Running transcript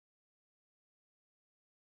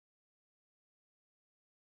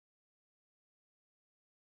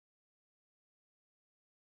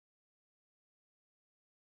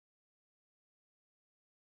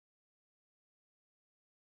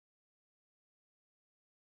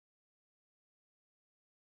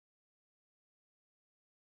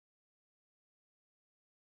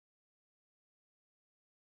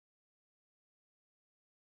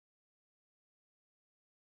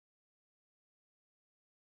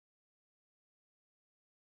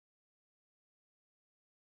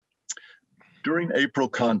During April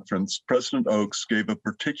conference, President Oaks gave a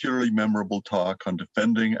particularly memorable talk on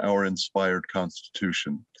defending our inspired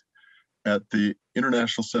Constitution. At the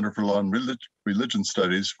International Center for Law and Religion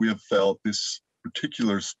Studies, we have felt this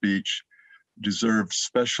particular speech deserves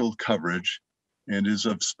special coverage and is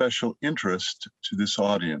of special interest to this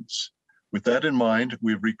audience. With that in mind,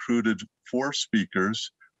 we've recruited 4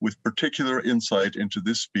 speakers with particular insight into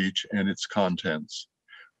this speech and its contents.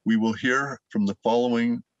 We will hear from the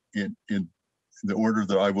following in the order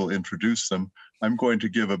that I will introduce them. I'm going to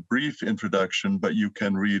give a brief introduction, but you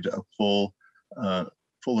can read a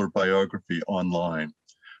fuller biography online.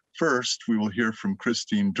 First, we will hear from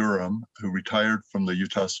Christine Durham, who retired from the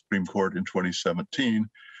Utah Supreme Court in 2017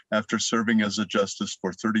 after serving as a justice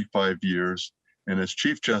for 35 years and as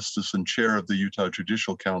Chief Justice and Chair of the Utah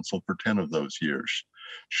Judicial Council for 10 of those years.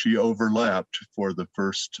 She overlapped for the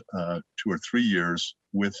first 2 or 3 years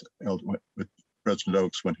with President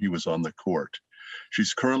Oaks when he was on the court.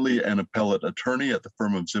 She's currently an appellate attorney at the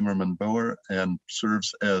firm of Zimmerman Booher and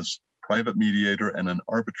serves as private mediator and an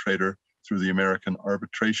arbitrator through the American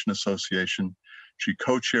Arbitration Association. She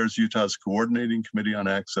co-chairs Utah's Coordinating Committee on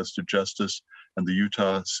Access to Justice and the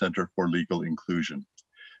Utah Center for Legal Inclusion.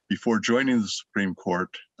 Before joining the Supreme Court,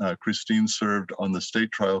 Christine served on the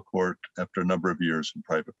state trial court after a number of years in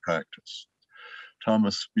private practice.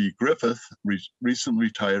 Thomas B. Griffith recently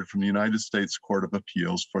retired from the United States Court of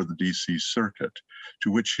Appeals for the D.C. Circuit,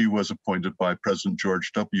 to which he was appointed by President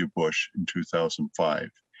George W. Bush in 2005.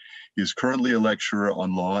 He is currently a lecturer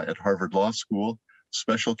on law at Harvard Law School,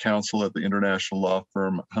 special counsel at the international law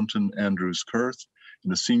firm Hunton Andrews Kurth,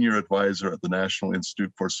 and a senior advisor at the National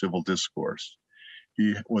Institute for Civil Discourse.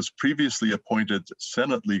 He was previously appointed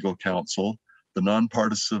Senate Legal Counsel, the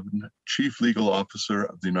nonpartisan Chief Legal Officer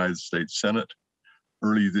of the United States Senate.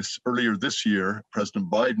 Earlier this year, President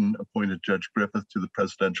Biden appointed Judge Griffith to the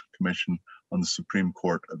Presidential Commission on the Supreme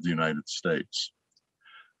Court of the United States.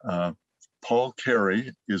 Paul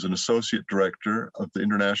Kerry is an Associate Director of the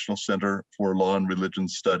International Center for Law and Religion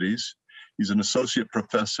Studies. He's an Associate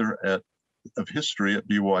Professor of History at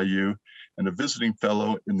BYU and a visiting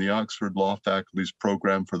fellow in the Oxford Law Faculty's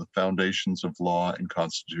Program for the Foundations of Law and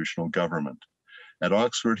Constitutional Government. At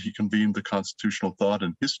Oxford, he convened the Constitutional Thought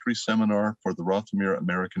and History Seminar for the Rothermere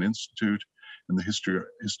American Institute and the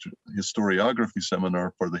Historiography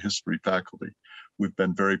Seminar for the History Faculty. We've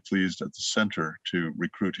been very pleased at the center to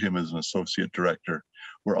recruit him as an Associate Director.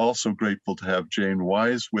 We're also grateful to have Jane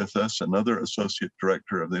Wise with us, another Associate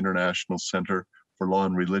Director of the International Center for Law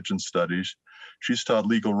and Religion Studies. She's taught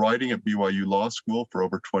legal writing at BYU Law School for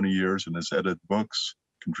over 20 years and has edited books,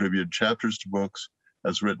 contributed chapters to books,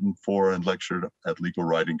 has written for and lectured at legal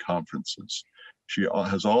writing conferences. She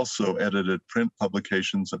has also edited print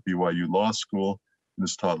publications at BYU Law School and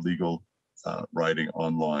has taught legal writing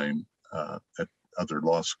online at other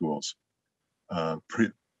law schools.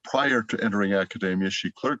 Prior to entering academia,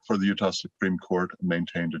 she clerked for the Utah Supreme Court and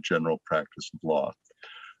maintained a general practice of law.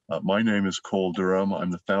 My name is Cole Durham. I'm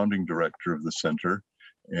the founding director of the center,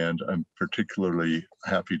 and I'm particularly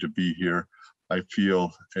happy to be here. I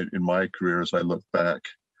feel in my career, as I look back,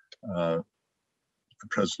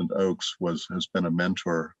 President Oaks has been a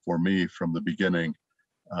mentor for me from the beginning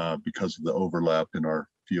because of the overlap in our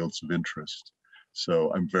fields of interest.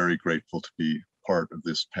 So I'm very grateful to be part of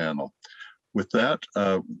this panel. With that,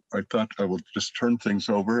 I thought I will just turn things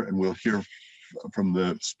over and we'll hear from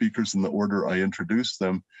the speakers in the order I introduced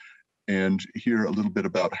them and hear a little bit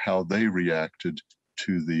about how they reacted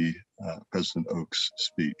to the President Oaks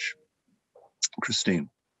speech. Christine.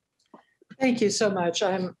 Thank you so much.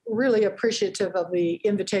 I'm really appreciative of the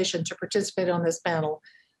invitation to participate on this panel,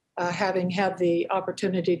 having had the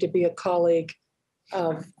opportunity to be a colleague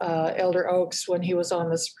of Elder Oaks when he was on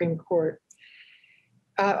the Supreme Court.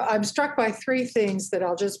 I'm struck by 3 things that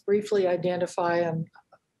I'll just briefly identify and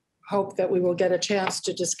hope that we will get a chance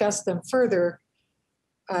to discuss them further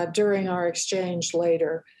during our exchange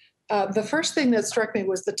later. The first thing that struck me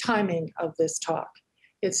was the timing of this talk.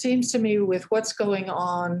 It seems to me with what's going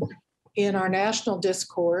on in our national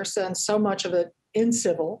discourse and so much of it in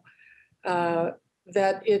civil,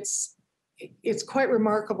 that it's quite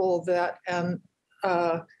remarkable that an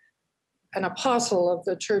apostle of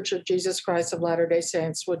the Church of Jesus Christ of Latter-day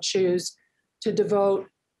Saints would choose to devote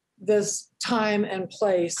this time and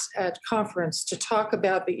place at conference to talk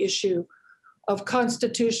about the issue of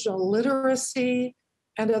constitutional literacy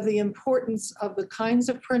and of the importance of the kinds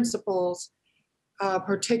of principles,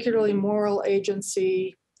 particularly moral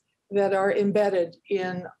agency, that are embedded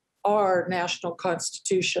in our national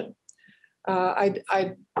constitution.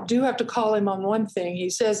 I do have to call him on one thing.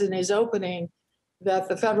 He says in his opening that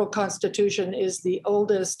the federal constitution is the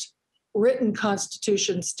oldest written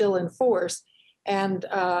constitution still in force. And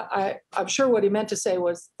I'm sure what he meant to say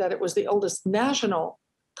was that it was the oldest national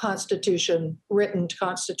constitution, written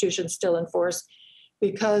constitution still in force,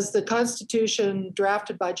 because the constitution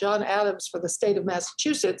drafted by John Adams for the state of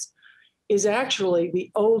Massachusetts is actually the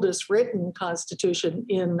oldest written constitution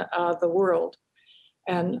in the world.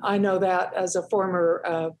 And I know that as a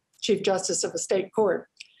former Chief Justice of a state court.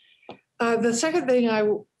 The second thing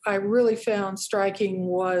I really found striking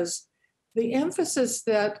was the emphasis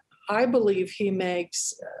that I believe he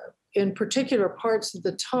makes in particular parts of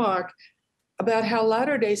the talk about how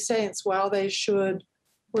Latter-day Saints, while they should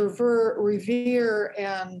revere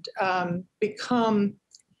and become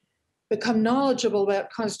knowledgeable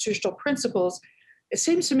about constitutional principles, it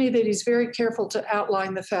seems to me that he's very careful to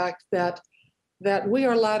outline the fact that we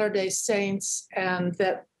are Latter-day Saints and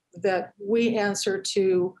that we answer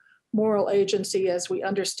to moral agency as we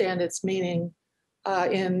understand its meaning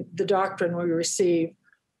in the doctrine we receive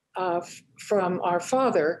from our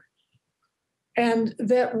Father, and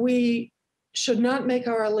that we should not make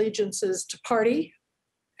our allegiances to party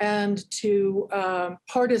and to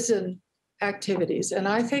partisan activities. And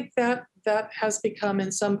I think that has become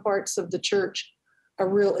in some parts of the church a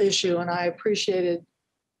real issue, and I appreciated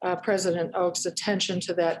President Oak's attention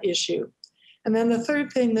to that issue. And then the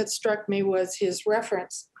third thing that struck me was his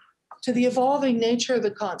reference to the evolving nature of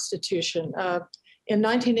the Constitution. In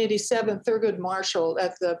 1987, Thurgood Marshall,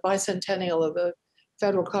 at the bicentennial of the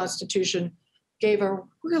federal Constitution, gave a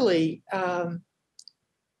really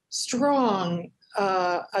strong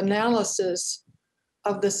analysis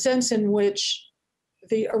of the sense in which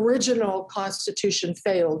the original Constitution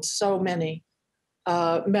failed so many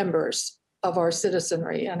members of our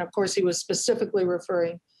citizenry. And of course, he was specifically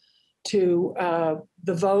referring to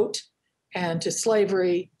the vote and to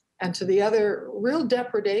slavery and to the other real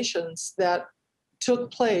depredations that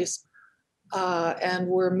took place and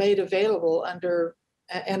were made available under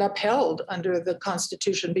and upheld under the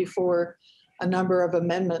Constitution before a number of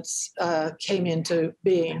amendments came into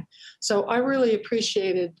being. So I really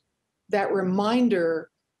appreciated that reminder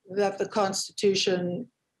that the Constitution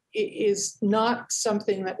is not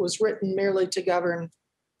something that was written merely to govern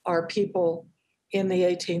our people in the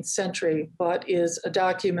 18th century, but is a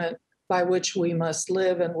document by which we must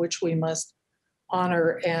live and which we must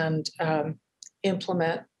honor and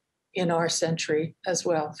implement in our century as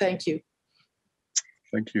well. Thank you.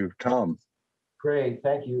 Thank you. Tom. Great.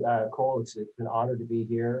 Thank you, Cole. It's an honor to be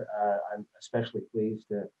here. I'm especially pleased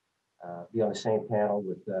to be on the same panel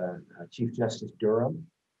with Chief Justice Durham,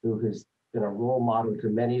 who has been a role model to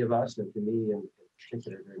many of us and to me in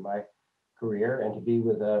particular during my career, and to be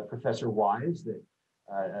with Professor Wise, the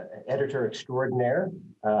editor extraordinaire.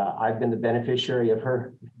 I've been the beneficiary of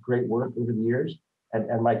her great work over the years,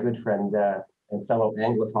 and my good friend and fellow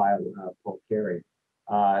Anglophile, Paul Kerry.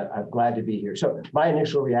 I'm glad to be here. So my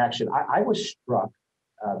initial reaction, I was struck,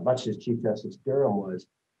 much as Chief Justice Durham was,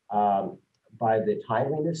 by the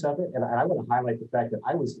timeliness of it. And I want to highlight the fact that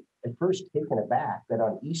I was at first taken aback that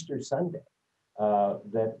on Easter Sunday,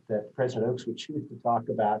 that President Oakes would choose to talk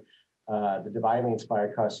about the divinely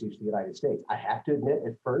inspired Constitution of the United States. I have to admit,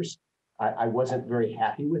 at first, I wasn't very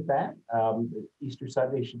happy with that. Easter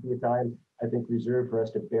Sunday should be a time, I think, reserved for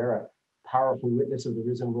us to bear a powerful witness of the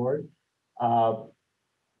risen Lord.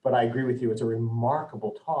 But I agree with you, it's a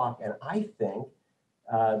remarkable talk. And I think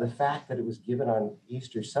the fact that it was given on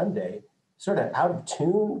Easter Sunday, sort of out of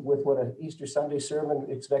tune with what an Easter Sunday sermon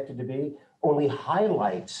expected to be, only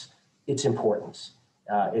highlights its importance,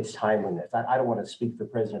 its timeliness. I don't want to speak for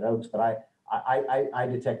President Oakes, but I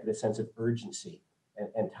detected a sense of urgency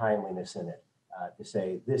and timeliness in it, to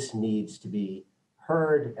say this needs to be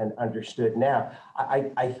heard and understood now.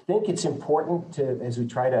 I think it's important to, as we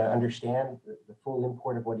try to understand the full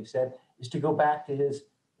import of what he said, is to go back to his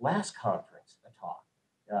last conference, a talk,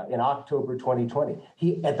 in October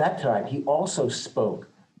 2020. At that time, he also spoke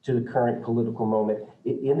to the current political moment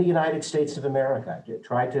in the United States of America,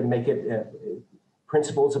 tried to make it,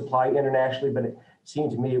 principles apply internationally, but it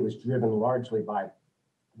seemed to me it was driven largely by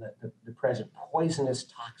the present poisonous,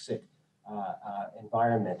 toxic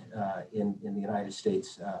environment in the United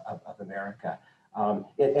States of America. And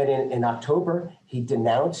in October, he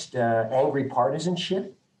denounced angry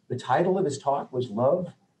partisanship. The title of his talk was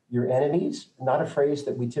Love Your Enemies, not a phrase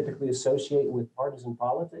that we typically associate with partisan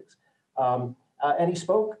politics. And he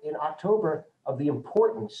spoke in October of the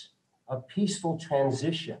importance of peaceful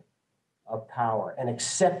transition of power and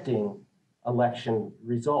accepting election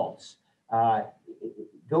results.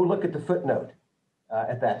 Go look at the footnote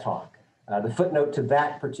at that talk. The footnote to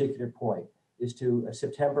that particular point is to a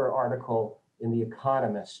September article in The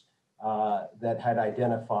Economist that had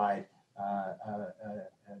identified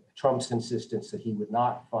Trump's insistence that he would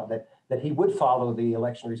not that he would follow the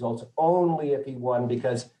election results only if he won,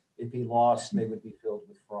 because if he lost, they would be filled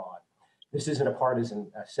with fraud. This isn't a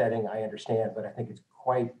partisan setting, I understand, but I think it's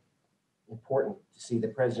quite important to see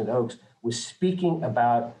that President Oaks was speaking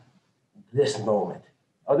about this moment.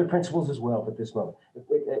 Other principles as well, but this moment.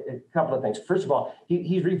 A couple of things. First of all,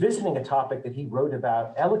 he's revisiting a topic that he wrote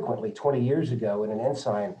about eloquently 20 years ago in an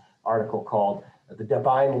Ensign article called The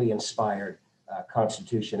Divinely Inspired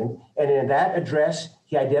Constitution. And in that address,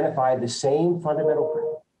 he identified the same fundamental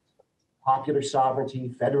principles: popular sovereignty,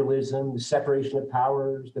 federalism, the separation of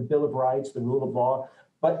powers, the Bill of Rights, the rule of law.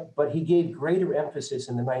 But he gave greater emphasis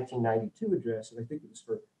in the 1992 address, and I think it was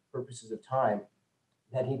for purposes of time,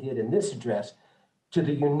 than he did in this address, to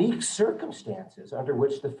the unique circumstances under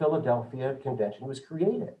which the Philadelphia Convention was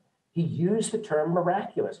created. He used the term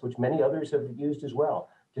miraculous, which many others have used as well,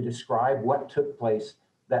 to describe what took place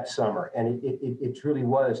that summer. And it truly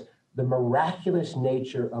was the miraculous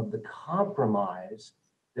nature of the compromise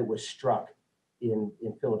that was struck in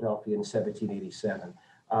Philadelphia in 1787.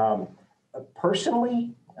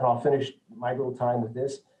 Personally, and I'll finish my little time with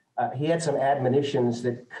this, he had some admonitions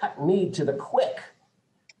that cut me to the quick.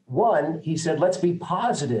 One, he said, let's be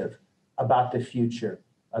positive about the future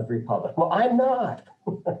of the Republic. Well, I'm not.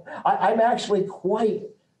 I'm actually quite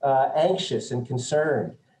anxious and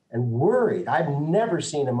concerned and worried. I've never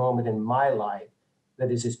seen a moment in my life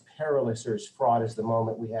that is as perilous or as fraught as the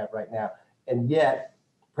moment we have right now. And yet,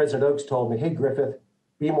 President Oaks told me, hey, Griffith,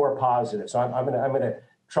 be more positive. So I'm gonna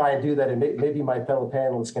try and do that, and maybe my fellow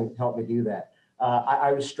panelists can help me do that.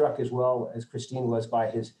 I was struck as well as Christine was by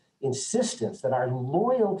his insistence that our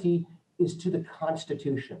loyalty is to the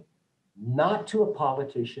Constitution, not to a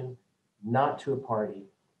politician, not to a party.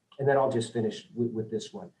 And then I'll just finish with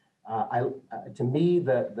this one. To me,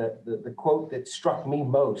 the quote that struck me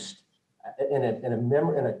most in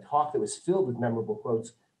a talk that was filled with memorable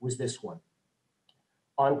quotes was this one: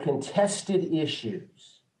 on contested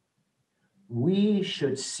issues, we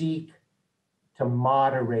should seek to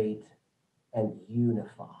moderate and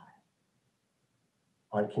unify.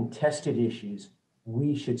 On contested issues,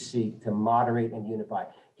 we should seek to moderate and unify.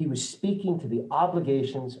 He was speaking to the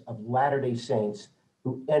obligations of Latter-day Saints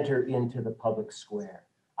who enter into the public square.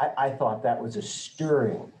 I thought that was a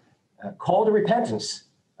stirring call to repentance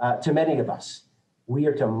to many of us. We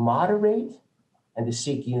are to moderate and to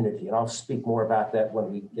seek unity. And I'll speak more about that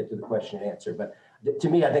when we get to the question and answer. But to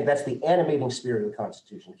me, I think that's the animating spirit of the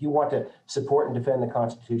Constitution. If you want to support and defend the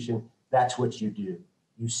Constitution, that's what you do.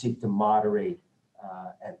 You seek to moderate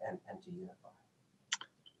and to unify.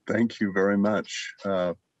 Thank you very much.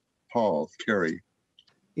 Paul, Kerry.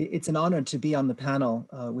 It's an honor to be on the panel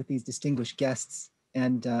with these distinguished guests,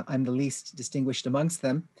 and I'm the least distinguished amongst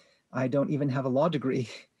them. I don't even have a law degree.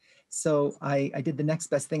 So I did the next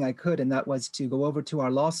best thing I could, and that was to go over to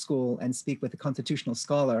our law school and speak with a constitutional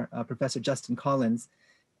scholar, Professor Justin Collins,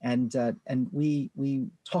 and we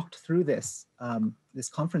talked through this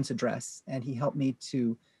conference address, and he helped me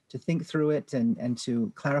to think through it and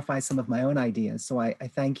to clarify some of my own ideas. So I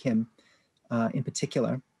thank him in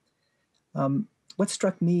particular. What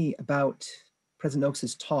struck me about President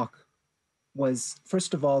Oaks's talk was,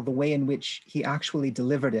 first of all, the way in which he actually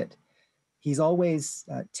delivered it. He's always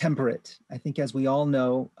temperate. I think, as we all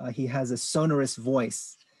know, he has a sonorous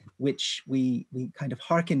voice, which we kind of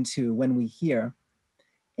hearken to when we hear.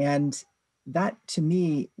 And that, to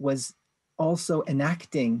me, was also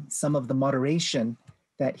enacting some of the moderation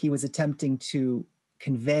that he was attempting to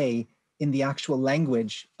convey in the actual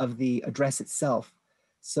language of the address itself.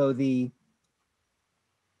 So the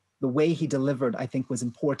way he delivered, I think, was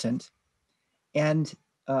important. And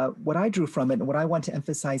what I drew from it, and what I want to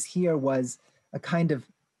emphasize here, was a kind of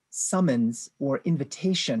summons or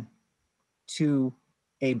invitation to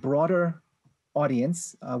a broader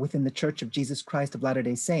audience within the Church of Jesus Christ of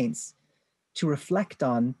Latter-day Saints to reflect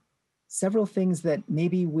on several things that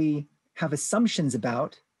maybe we have assumptions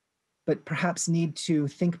about, but perhaps need to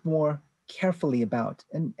think more carefully about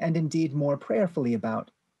and indeed more prayerfully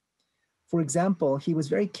about. For example, he was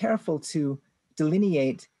very careful to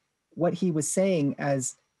delineate what he was saying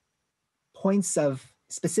as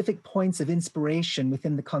specific points of inspiration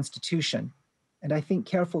within the Constitution. And I think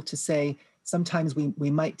careful to say, sometimes we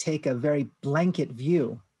might take a very blanket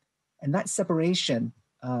view, and that separation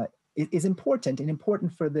is important, and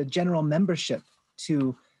important for the general membership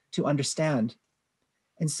to understand.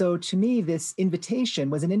 And so to me, this invitation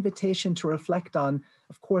was an invitation to reflect on,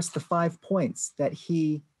 of course, the 5 points that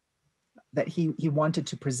he wanted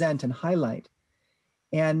to present and highlight.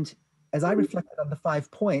 And as I reflected on the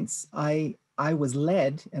 5 points, I was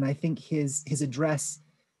led, and I think his address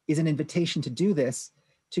is an invitation to do this,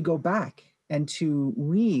 to go back and to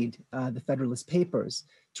read the Federalist Papers,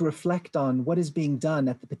 to reflect on what is being done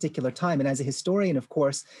at the particular time. And as a historian, of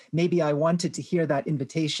course, maybe I wanted to hear that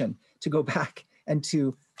invitation to go back and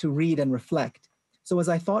to read and reflect. So as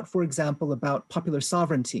I thought, for example, about popular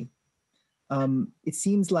sovereignty, it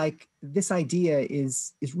seems like this idea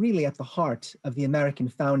is really at the heart of the American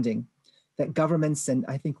founding, that governments, and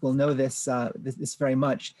I think we'll know this, this very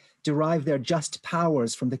much, derive their just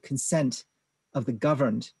powers from the consent of the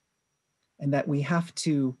governed, and that we have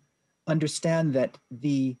to understand that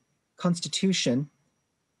the Constitution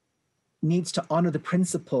needs to honor the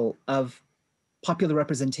principle of popular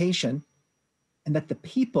representation, and that the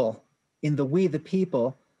people, in the we the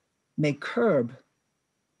people, may curb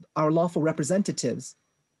our lawful representatives.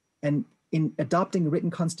 And in adopting a written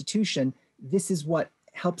constitution, this is what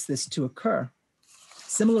helps this to occur.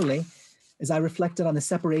 Similarly, as I reflected on the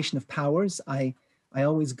separation of powers, I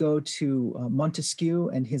always go to Montesquieu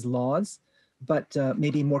and his laws, but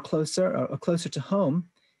maybe more closer or closer to home,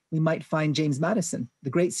 we might find James Madison. The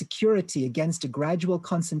great security against a gradual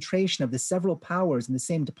concentration of the several powers in the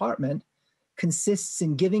same department consists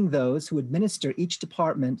in giving those who administer each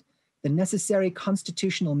department the necessary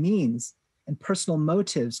constitutional means and personal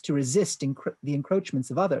motives to resist the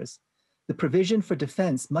encroachments of others. The provision for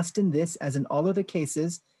defense must in this, as in all other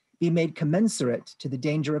cases, be made commensurate to the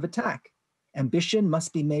danger of attack. Ambition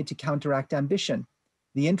must be made to counteract ambition.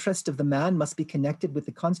 The interest of the man must be connected with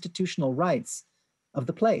the constitutional rights of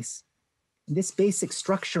the place. And this basic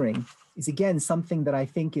structuring is again something that I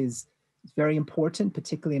think is very important,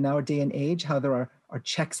 particularly in our day and age, how there are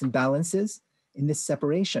checks and balances in this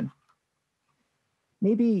separation.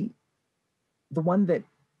 Maybe the one that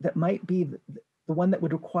might be the one that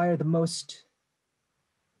would require the most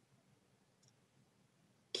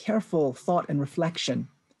careful thought and reflection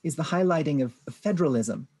is the highlighting of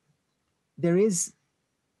federalism. There is,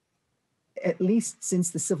 at least since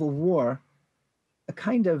the Civil War, a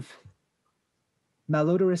kind of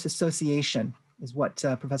malodorous association, is what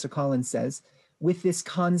Professor Collins says, with this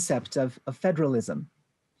concept of federalism.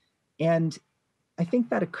 And I think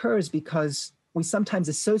that occurs because we sometimes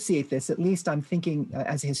associate this, at least I'm thinking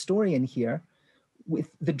as a historian here,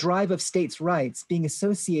 with the drive of states' rights being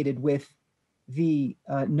associated with the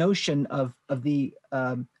notion of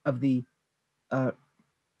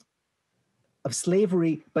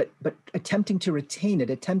slavery, but attempting to retain it,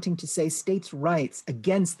 attempting to say states' rights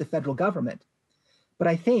against the federal government. But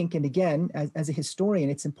I think, and again, as a historian,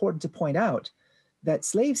 it's important to point out that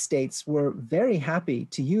slave states were very happy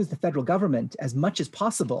to use the federal government as much as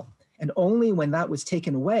possible. And only when that was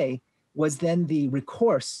taken away was then the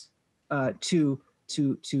recourse to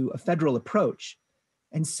a federal approach.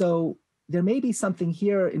 And so there may be something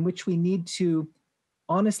here in which we need to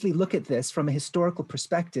honestly look at this from a historical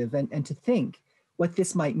perspective and to think what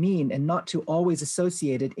this might mean, and not to always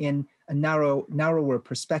associate it in a narrower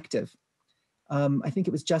perspective. I think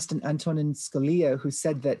it was Justin Antonin Scalia who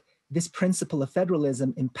said that this principle of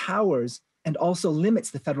federalism empowers and also limits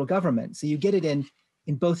the federal government. So you get it in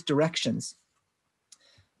both directions.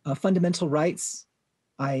 Fundamental rights,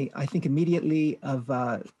 I think immediately of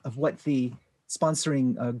what the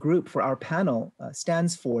sponsoring group for our panel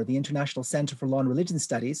stands for, the International Center for Law and Religion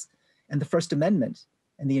Studies, and the First Amendment,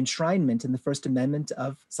 and the enshrinement in the First Amendment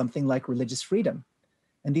of something like religious freedom.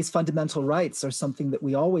 And these fundamental rights are something that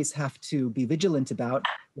we always have to be vigilant about,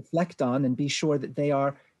 reflect on, and be sure that they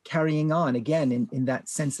are carrying on, again, in that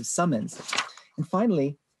sense of summons. And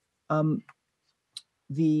finally,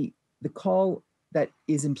 the call that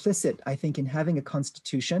is implicit, I think, in having a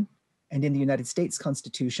constitution and in the United States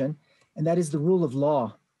Constitution, and that is the rule of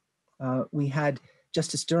law. We had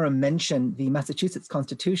Justice Durham mention the Massachusetts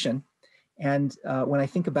Constitution. And when I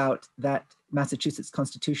think about that Massachusetts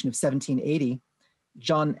Constitution of 1780,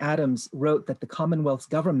 John Adams wrote that the Commonwealth's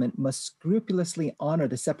government must scrupulously honor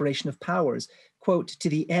the separation of powers, quote, to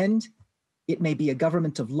the end it may be a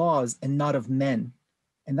government of laws and not of men.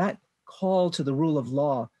 And that call to the rule of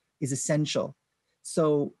law is essential.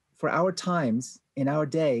 So for our times, in our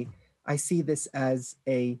day, I see this as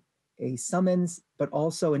a summons, but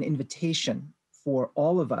also an invitation for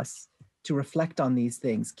all of us to reflect on these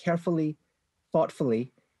things carefully,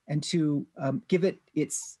 thoughtfully, and to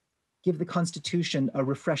give the Constitution a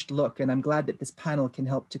refreshed look. And I'm glad that this panel can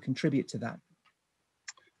help to contribute to that.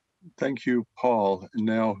 Thank you, Paul. And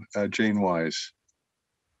now, Jane Wise.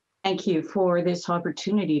 Thank you for this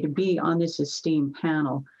opportunity to be on this esteemed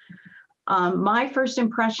panel. My first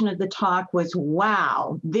impression of the talk was,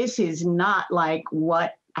 wow, this is not like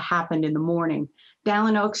what happened in the morning.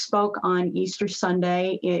 Dallin Oaks spoke on Easter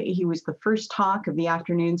Sunday. He was the first talk of the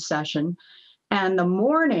afternoon session. And the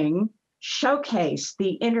morning showcased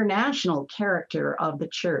the international character of the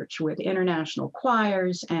church with international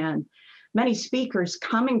choirs and many speakers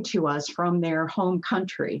coming to us from their home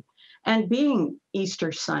country. And being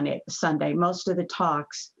Easter Sunday, most of the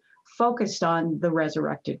talks focused on the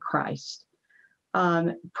resurrected Christ.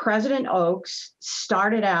 President Oaks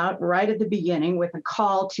started out right at the beginning with a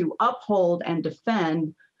call to uphold and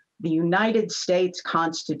defend the United States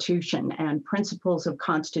Constitution and principles of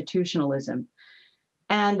constitutionalism.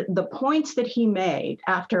 And the points that he made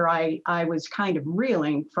after I was kind of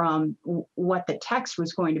reeling from what the text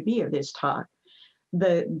was going to be of this talk,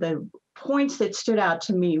 the points that stood out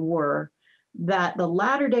to me were that the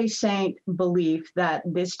Latter-day Saint belief that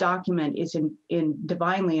this document is in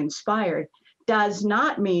divinely inspired does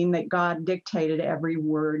not mean that God dictated every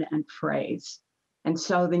word and phrase. And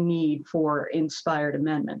so the need for inspired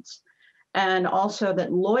amendments. And also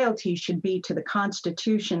that loyalty should be to the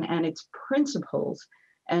Constitution and its principles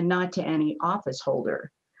and not to any office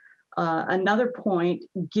holder. Another point,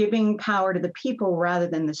 giving power to the people rather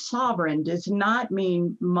than the sovereign does not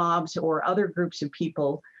mean mobs or other groups of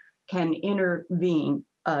people can intervene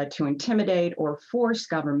to intimidate or force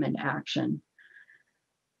government action.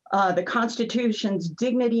 The Constitution's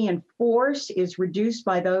dignity and force is reduced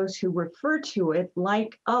by those who refer to it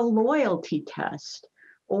like a loyalty test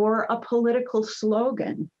or a political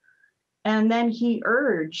slogan. And then he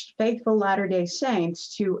urged faithful Latter-day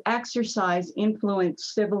Saints to exercise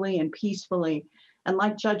influence civilly and peacefully. And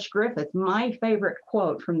like Judge Griffith, my favorite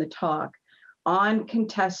quote from the talk, on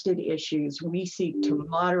contested issues, we seek to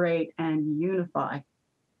moderate and unify.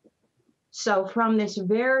 So from this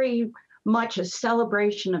very much a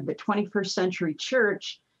celebration of the 21st century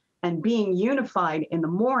church and being unified in the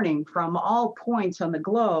morning from all points on the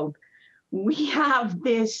globe, we have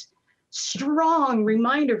this strong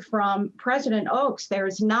reminder from President Oaks. There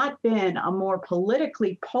has not been a more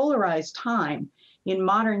politically polarized time in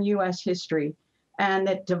modern US history, and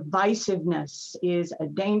that divisiveness is a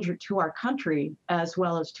danger to our country as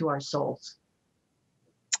well as to our souls.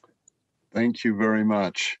 Thank you very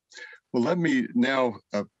much. Well, let me now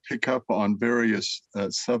pick up on various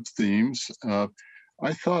sub-themes.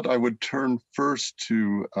 I thought I would turn first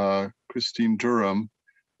to Christine Durham,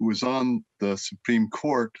 who was on the Supreme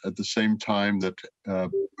Court at the same time that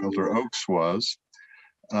Elder Oaks was.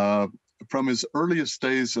 From his earliest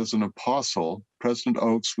days as an apostle, President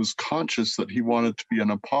Oaks was conscious that he wanted to be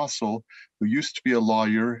an apostle who used to be a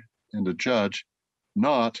lawyer and a judge,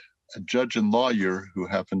 not a judge and lawyer who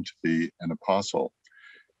happened to be an apostle.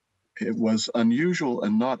 It was unusual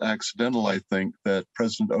and not accidental, I think, that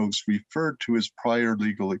President Oaks referred to his prior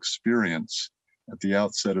legal experience at the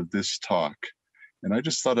outset of this talk. And I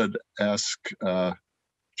just thought I'd ask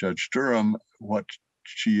Judge Durham what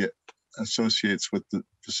she associates with the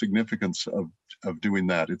significance of doing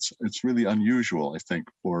that. It's really unusual, I think,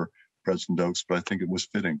 for President Oaks, but I think it was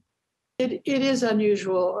fitting. It is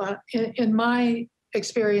unusual. In my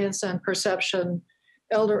experience and perception,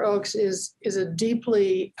 Elder Oaks is a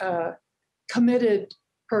deeply committed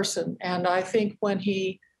person. And I think when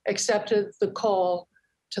he accepted the call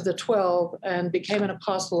to the 12 and became an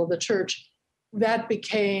apostle of the church, that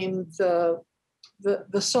became the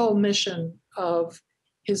sole mission of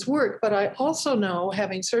his work. But I also know,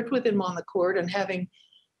 having served with him on the court and having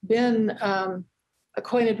been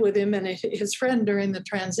acquainted with him and his friend during the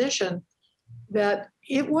transition, that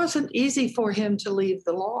it wasn't easy for him to leave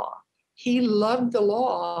the law. He loved the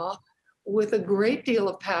law with a great deal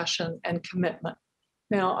of passion and commitment.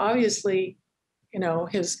 Now, obviously, you know,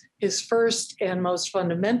 his first and most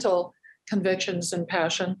fundamental convictions and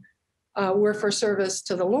passion were for service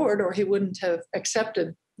to the Lord, or he wouldn't have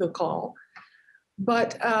accepted the call.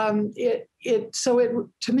 But to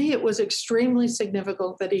me, it was extremely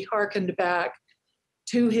significant that he hearkened back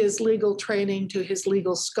to his legal training, to his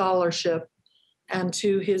legal scholarship, and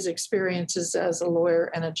to his experiences as a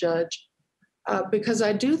lawyer and a judge, because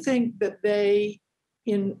I do think that they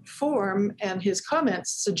inform, and his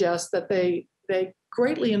comments suggest that they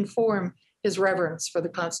greatly inform his reverence for the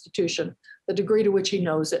Constitution, the degree to which he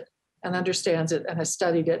knows it and understands it and has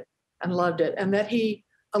studied it and loved it, and that he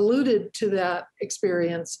alluded to that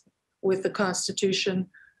experience with the Constitution,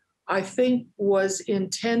 I think was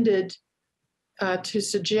intended to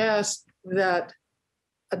suggest that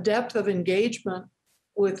a depth of engagement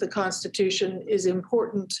with the Constitution is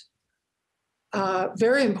important,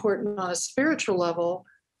 very important on a spiritual level,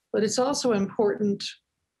 but it's also important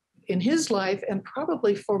in his life and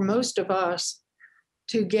probably for most of us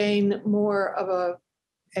to gain more of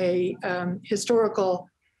a historical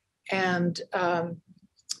and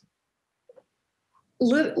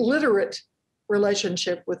literate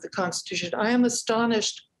relationship with the Constitution. I am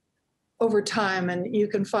astonished over time, and you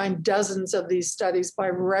can find dozens of these studies by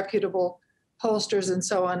reputable pollsters and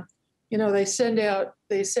so on. You know, they send out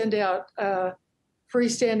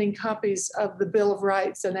freestanding copies of the Bill of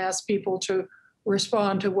Rights and ask people to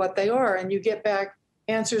respond to what they are, and you get back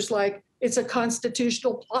answers like it's a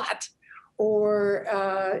constitutional plot, or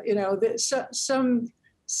you know,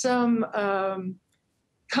 some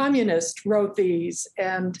communist wrote these,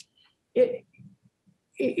 and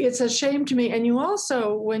it's a shame to me. And you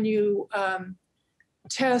also, when you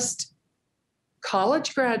test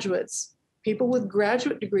college graduates, people with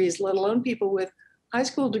graduate degrees, let alone people with high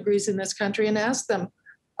school degrees in this country, and ask them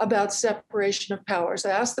about separation of powers,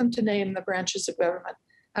 ask them to name the branches of government,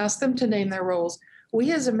 ask them to name their roles.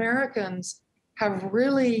 We as Americans have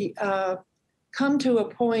really come to a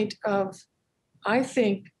point of, I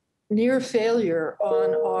think, near failure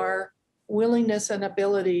on our willingness and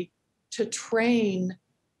ability to train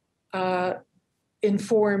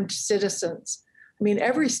informed citizens. I mean,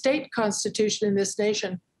 every state constitution in this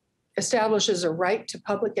nation establishes a right to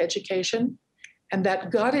public education, and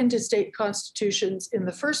that got into state constitutions in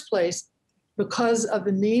the first place because of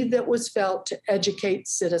the need that was felt to educate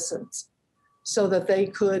citizens so that they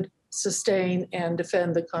could sustain and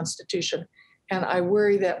defend the Constitution. And I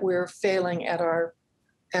worry that we're failing at our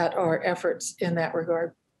efforts in that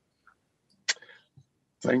regard.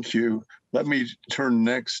 Thank you. Let me turn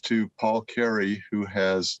next to Paul Kerry, who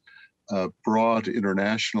has a broad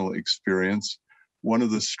international experience. One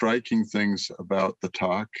of the striking things about the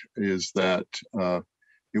talk is that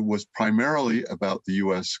it was primarily about the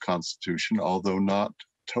US Constitution, although not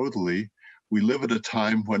totally. We live at a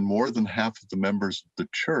time when more than half of the members of the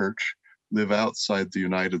church live outside the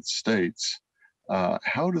United States.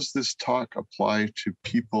 How does this talk apply to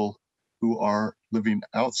people who are living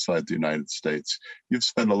outside the United States? You've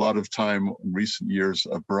spent a lot of time in recent years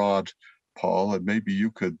abroad, Paul, and maybe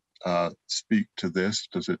you could speak to this.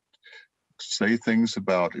 Does it say things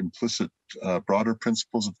about implicit broader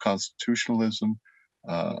principles of constitutionalism?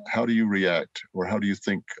 How do you react, or how do you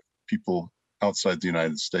think people outside the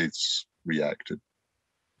United States reacted?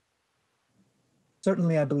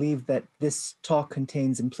 Certainly, I believe that this talk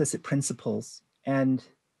contains implicit principles. And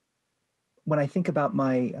when I think about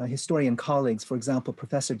my historian colleagues, for example,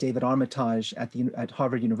 Professor David Armitage at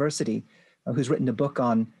Harvard University, who's written a book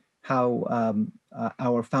on how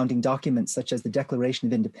our founding documents, such as the Declaration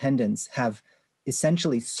of Independence, have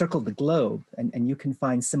essentially circled the globe, and you can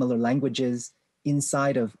find similar languages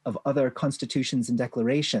inside of other constitutions and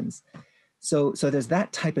declarations. So there's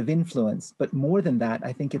that type of influence, but more than that,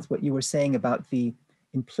 I think it's what you were saying about the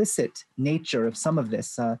implicit nature of some of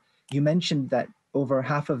this. You mentioned that over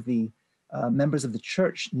half of the members of the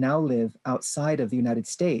church now live outside of the United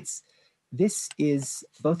States. This is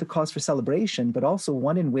both a cause for celebration, but also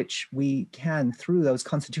one in which we can, through those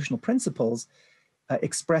constitutional principles,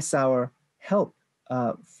 express our help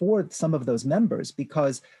for some of those members,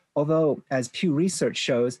 because although, as Pew Research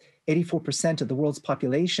shows, 84% of the world's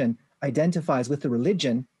population identifies with the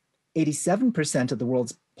religion, 87% of the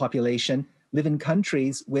world's population live in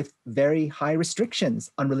countries with very high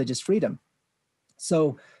restrictions on religious freedom.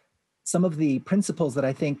 So some of the principles that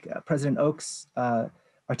I think President Oakes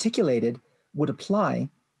articulated would apply.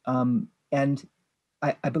 And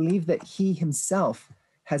I believe that he himself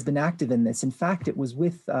has been active in this. In fact, it was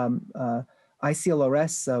with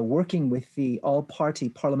ICLRS working with the all-party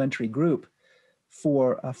parliamentary group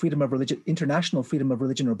for freedom of religion, international freedom of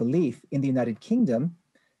religion or belief in the United Kingdom,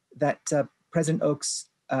 that President Oakes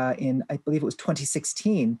in, I believe it was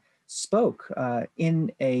 2016, spoke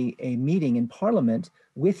in a meeting in Parliament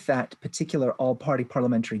with that particular all-party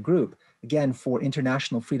parliamentary group, again, for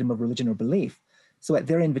international freedom of religion or belief. So at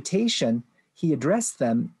their invitation, he addressed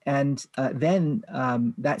them, and then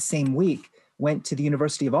that same week went to the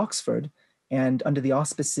University of Oxford, and under the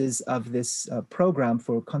auspices of this program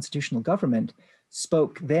for constitutional government,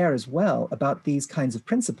 spoke there as well about these kinds of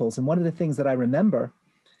principles. And one of the things that I remember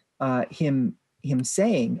him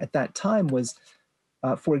saying at that time was,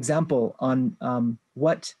 for example, on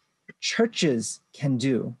what churches can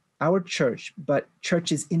do, our church, but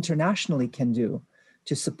churches internationally can do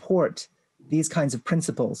to support these kinds of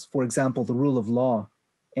principles, for example, the rule of law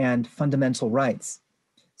and fundamental rights.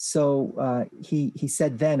 So he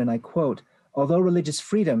said then, and I quote, "Although religious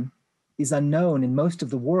freedom is unknown in most of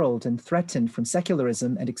the world and threatened from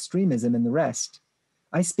secularism and extremism in the rest,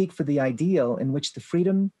 I speak for the ideal in which the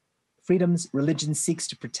freedoms religion seeks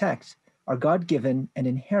to protect are God-given and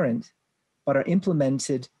inherent, but are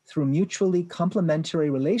implemented through mutually complementary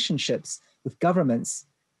relationships with governments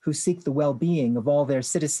who seek the well-being of all their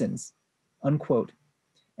citizens," unquote.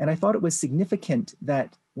 And I thought it was significant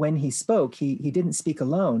that when he spoke, he didn't speak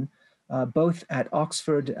alone, both at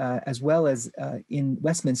Oxford as well as in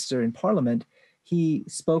Westminster in Parliament. He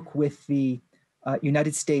spoke with the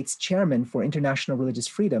United States Chairman for International Religious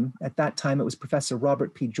Freedom. At that time, it was Professor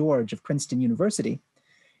Robert P. George of Princeton University.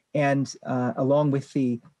 And along with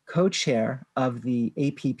the co-chair of the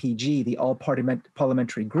APPG, the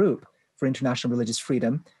All-Parliamentary Group for International Religious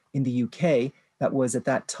Freedom in the UK, that was at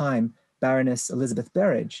that time Baroness Elizabeth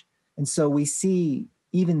Berridge. And so we see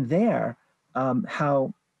even there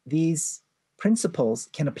how these principles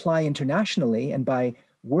can apply internationally, and by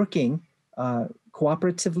working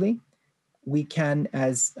cooperatively, we can,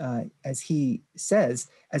 as he says,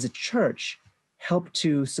 as a church, help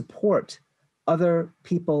to support other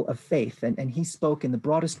people of faith. And he spoke in the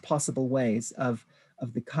broadest possible ways of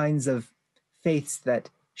the kinds of faiths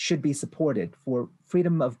that should be supported for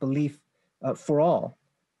freedom of belief for all.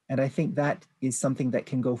 And I think that is something that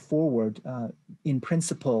can go forward in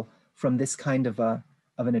principle from this kind of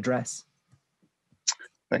an address.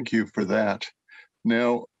 Thank you for that.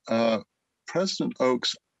 Now, President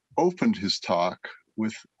Oakes opened his talk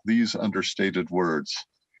with these understated words.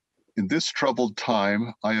 In this troubled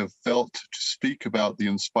time, I have felt to speak about the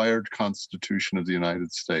inspired Constitution of the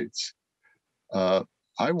United States. I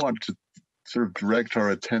want to sort of direct our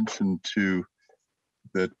attention to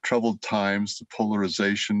the troubled times, the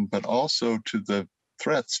polarization, but also to the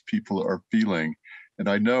threats people are feeling. And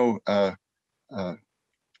I know,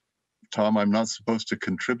 Tom, I'm not supposed to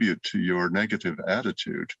contribute to your negative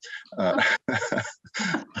attitude,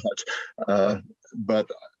 but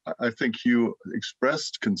I think you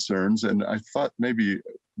expressed concerns, and I thought maybe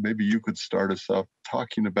you could start us off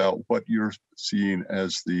talking about what you're seeing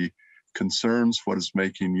as the concerns, what is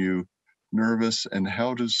making you nervous, and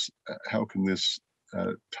how can this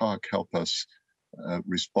talk help us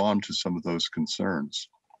respond to some of those concerns.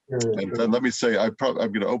 Sure, and sure. Let me say, I'm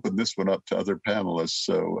going to open this one up to other panelists.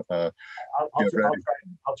 So I'll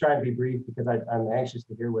try and be brief because I'm anxious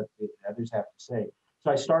to hear what the others have to say.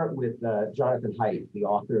 So I start with Jonathan Haidt, the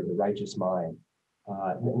author of The Righteous Mind.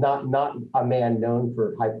 Not a man known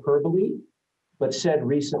for hyperbole, but said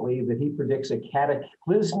recently that he predicts a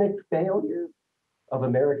cataclysmic failure of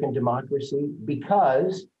American democracy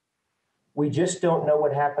because we just don't know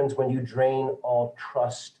what happens when you drain all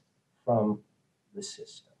trust from the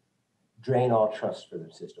system. Drain all trust from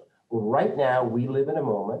the system. Well, right now, we live in a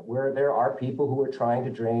moment where there are people who are trying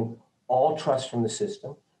to drain all trust from the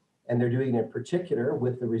system, and they're doing it in particular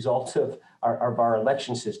with the results of our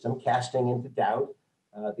election system, casting into doubt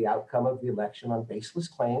the outcome of the election on baseless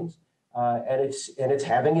claims, and it's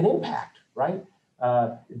having an impact, right?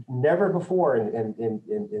 Never before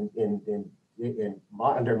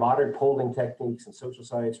under modern polling techniques and social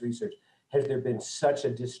science research has there been such a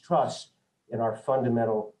distrust in our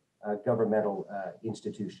fundamental governmental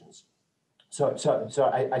institutions. So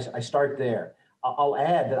I start there. I'll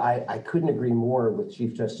add that I couldn't agree more with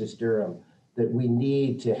Chief Justice Durham that we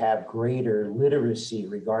need to have greater literacy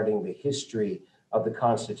regarding the history of the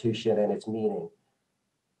Constitution and its meaning.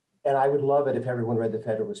 And I would love it if everyone read the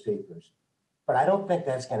Federalist Papers, but I don't think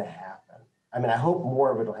that's going to happen. I mean, I hope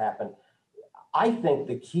more of it will happen. I think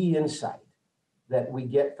the key insight that we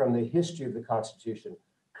get from the history of the Constitution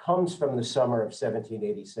comes from the summer of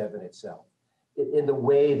 1787 itself, in the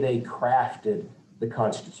way they crafted the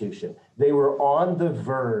Constitution. They were on the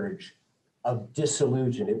verge of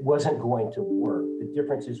disillusion. It wasn't going to work. The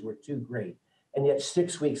differences were too great. And yet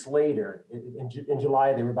 6 weeks later, in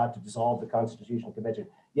July, they were about to dissolve the Constitutional Convention.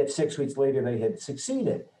 Yet 6 weeks later, they had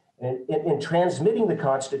succeeded. And in transmitting the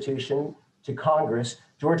Constitution to Congress,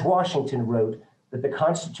 George Washington wrote that the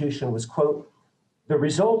Constitution was, quote, the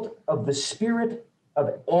result of the spirit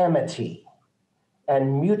of amity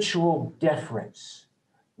and mutual deference,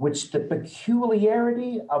 which the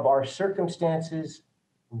peculiarity of our circumstances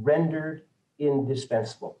rendered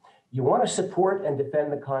indispensable. You want to support and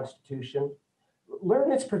defend the Constitution,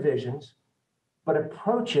 learn its provisions, but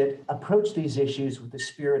approach these issues with the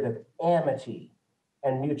spirit of amity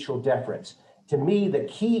and mutual deference. To me, the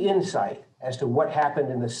key insight as to what happened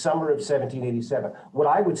in the summer of 1787, what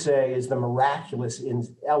I would say is the miraculous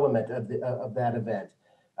element of that event,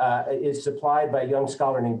 is supplied by a young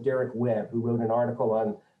scholar named Derek Webb, who wrote an article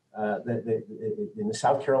on in the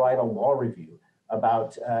South Carolina Law Review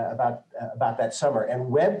about that summer. And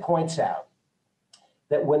Webb points out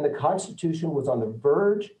that when the Constitution was on the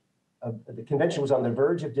verge of, the convention was on the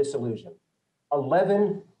verge of dissolution,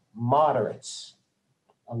 11 moderates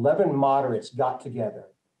got together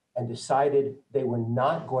and decided they were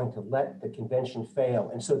not going to let the convention fail.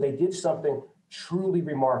 And so they did something truly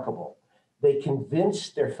remarkable. They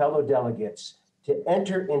convinced their fellow delegates to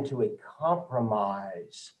enter into a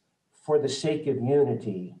compromise for the sake of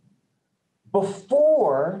unity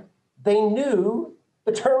before they knew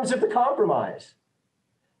the terms of the compromise.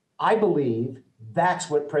 I believe that's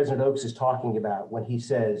what President Oaks is talking about when he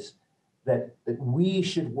says that we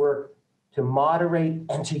should work to moderate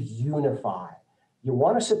and to unify. You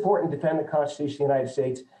want to support and defend the Constitution of the United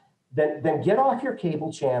States, then get off your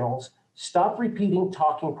cable channels, stop repeating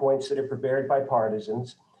talking points that are prepared by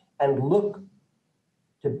partisans, and look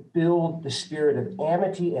to build the spirit of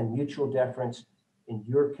amity and mutual deference in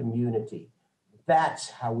your community.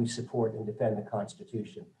 That's how we support and defend the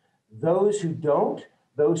Constitution. Those who don't,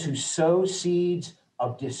 those who sow seeds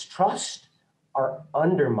of distrust, are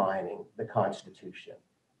undermining the Constitution.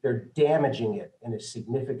 They're damaging it in a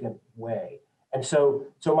significant way. And so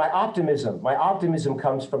my optimism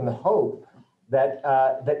comes from the hope that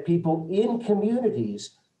that people in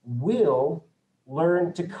communities will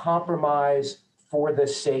learn to compromise for the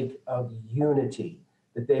sake of unity,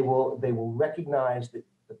 that they will recognize that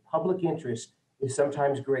the public interest is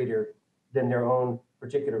sometimes greater than their own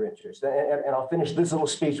particular interest. And I'll finish this little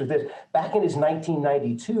speech with this. Back in his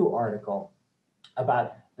 1992 article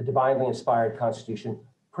about the divinely inspired Constitution,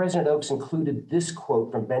 President Oaks included this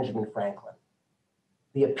quote from Benjamin Franklin: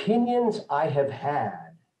 "The opinions I have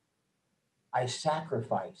had, I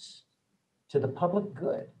sacrifice to the public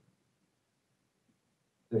good.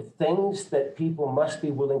 They're things that people must be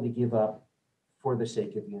willing to give up for the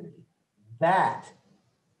sake of unity." That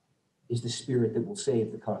is the spirit that will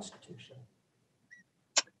save the Constitution.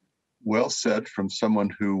 Well said from someone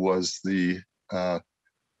who was the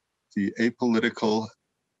apolitical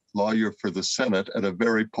lawyer for the Senate at a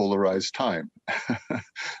very polarized time.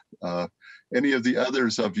 Any of the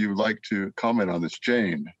others of you like to comment on this?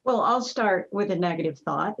 Jane? Well, I'll start with a negative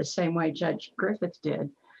thought, the same way Judge Griffith did.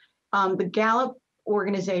 The Gallup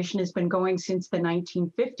organization has been going since the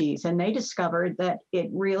 1950s, and they discovered that it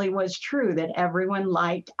really was true that everyone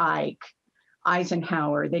liked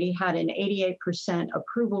Eisenhower, that he had an 88%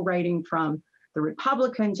 approval rating from the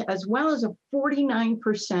Republicans, as well as a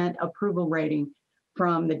 49% approval rating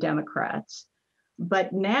from the Democrats.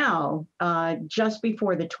 But now, just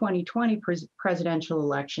before the 2020 presidential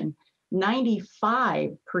election,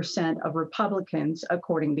 95% of Republicans,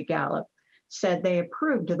 according to Gallup, said they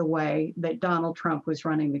approved of the way that Donald Trump was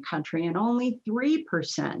running the country, and only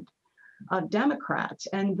 3% of Democrats.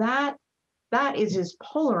 And that is as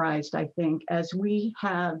polarized, I think, as we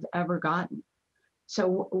have ever gotten.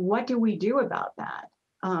 So what do we do about that?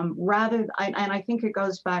 And I think it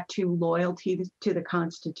goes back to loyalty to the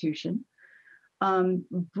Constitution,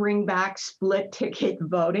 bring back split ticket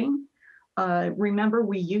voting. Remember,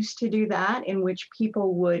 we used to do that, in which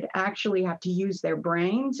people would actually have to use their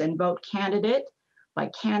brains and vote candidate by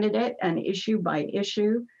candidate and issue by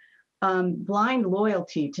issue. Blind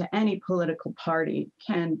loyalty to any political party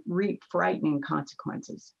can reap frightening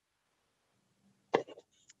consequences.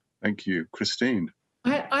 Thank you. Christine?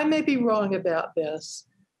 I may be wrong about this,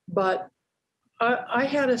 but I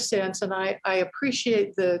had a sense, and I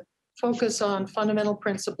appreciate the focus on fundamental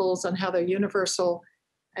principles and how they're universal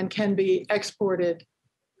and can be exported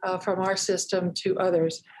from our system to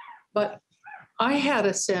others. But I had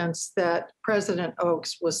a sense that President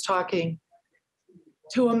Oaks was talking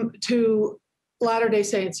to Latter-day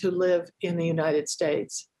Saints who live in the United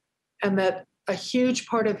States, and that a huge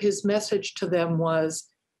part of his message to them was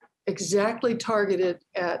exactly targeted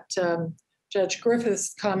at Judge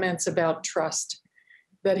Griffith's comments about trust,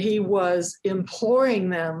 that he was imploring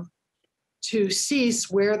them to cease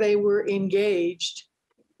where they were engaged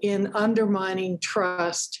in undermining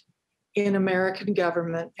trust in American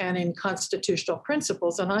government and in constitutional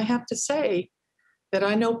principles. And I have to say that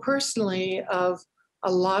I know personally of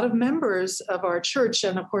a lot of members of our church,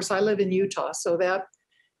 and of course I live in Utah, so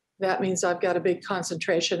that means I've got a big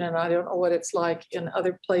concentration, and I don't know what it's like in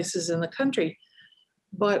other places in the country.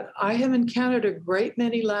 But I have encountered a great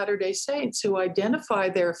many Latter-day Saints who identify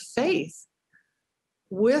their faith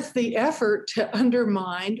with the effort to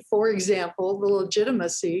undermine, for example, the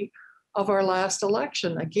legitimacy of our last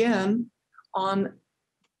election, again, on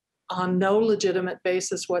no legitimate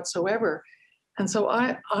basis whatsoever. And so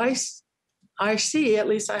I see, at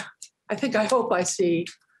least I hope I see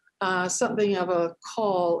something of a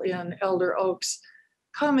call in Elder Oaks'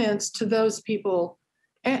 comments to those people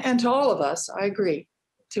and to all of us, I agree,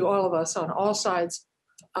 to all of us on all sides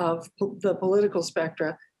of the political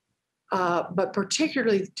spectrum, but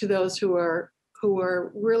particularly to those who are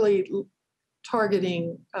really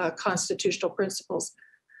targeting constitutional principles,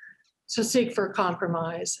 to seek for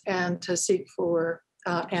compromise and to seek for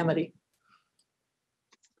amity.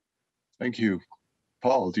 Thank you.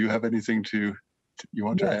 Paul, do you have anything to you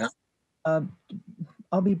want to add?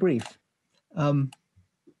 I'll be brief.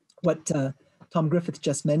 What Tom Griffith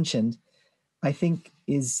just mentioned, I think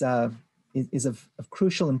is of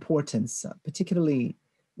crucial importance, particularly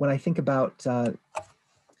when I think about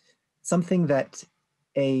something that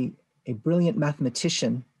a brilliant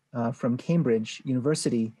mathematician from Cambridge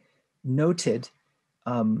University noted,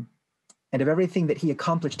 and of everything that he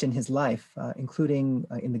accomplished in his life, including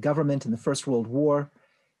in the government in the First World War.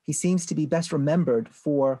 He seems to be best remembered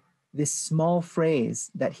for this small phrase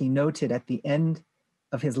that he noted at the end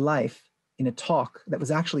of his life in a talk that was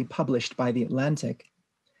actually published by The Atlantic.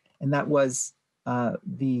 And that was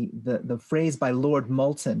the phrase by Lord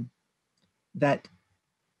Moulton, that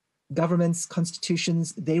governments,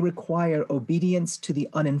 constitutions, they require obedience to the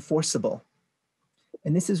unenforceable.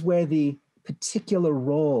 And this is where the particular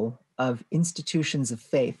role of institutions of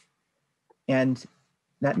faith, and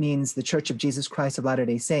that means the Church of Jesus Christ of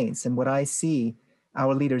Latter-day Saints, and what I see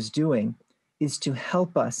our leaders doing is to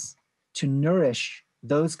help us to nourish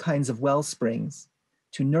those kinds of well springs,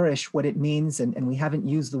 to nourish what it means, and we haven't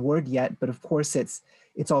used the word yet, but of course it's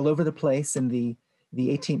all over the place in the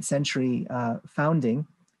 18th century founding,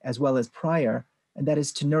 as well as prior, and that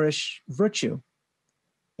is to nourish virtue.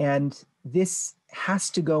 And this has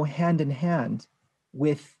to go hand in hand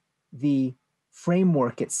with the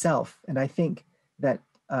framework itself. And I think that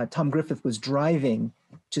Tom Griffith was driving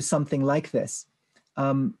to something like this.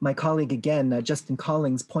 My colleague again, Justin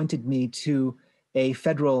Collings, pointed me to a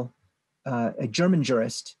German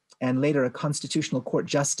jurist and later a constitutional court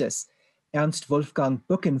justice, Ernst Wolfgang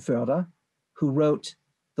Bückenförder, who wrote,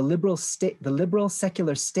 the liberal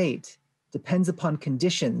secular state depends upon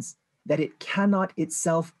conditions that it cannot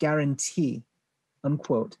itself guarantee,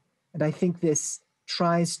 unquote. And I think this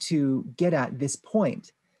tries to get at this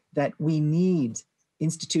point that we need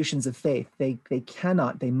institutions of faith. They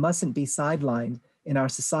mustn't be sidelined in our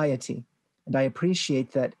society. And I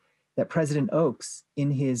appreciate that President Oakes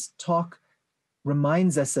in his talk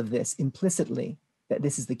reminds us of this implicitly, that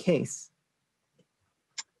this is the case.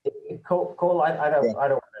 Cole, I don't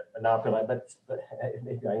want to monopolize, but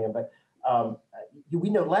maybe I am, but we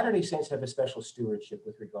know Latter-day Saints have a special stewardship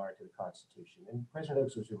with regard to the Constitution, and President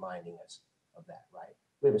Oakes was reminding us of that, right?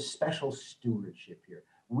 We have a special stewardship here.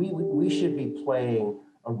 We should be playing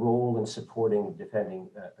a role in supporting and defending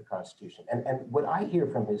the Constitution. And what I hear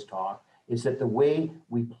from his talk is that the way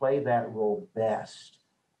we play that role best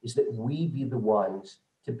is that we be the ones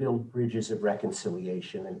to build bridges of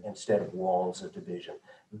reconciliation instead of walls of division.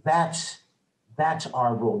 That's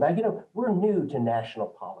our role. Now, we're new to national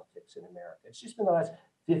politics in America. It's just been the last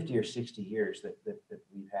 50 or 60 years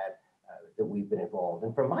that we've been involved.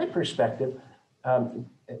 And from my perspective,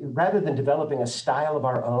 rather than developing a style of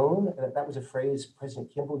our own, that was a phrase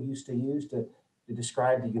President Kimball used to use to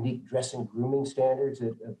describe the unique dress and grooming standards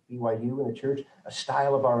at BYU and the church, a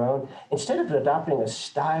style of our own. Instead of adopting a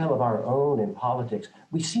style of our own in politics,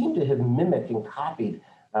 we seem to have mimicked and copied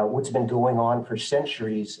what's been going on for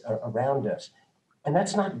centuries around us. And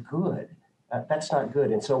that's not good. That's not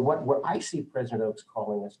good. And so what I see President Oakes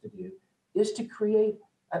calling us to do is to create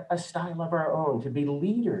a style of our own, to be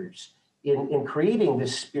leaders in creating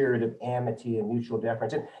this spirit of amity and mutual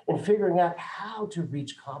deference, and figuring out how to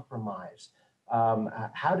reach compromise,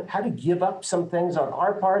 how to give up some things on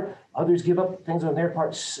our part, others give up things on their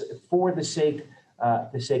part for the sake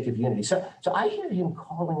of unity. So I hear him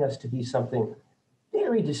calling us to be something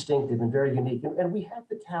very distinctive and very unique, and we have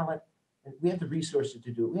the talent, and we have the resources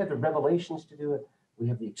to do it. We have the revelations to do it. We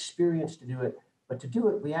have the experience to do it. But to do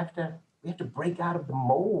it, we have to break out of the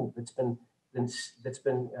mold that's been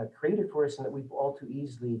created for us and that we've all too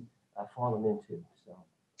easily fallen into. So,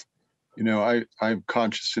 I'm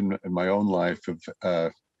conscious in my own life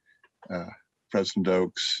of President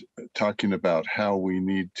Oakes talking about how we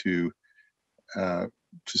need to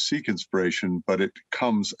seek inspiration, but it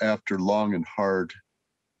comes after long and hard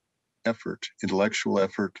effort, intellectual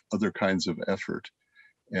effort, other kinds of effort.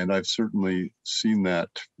 And I've certainly seen that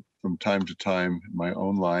from time to time in my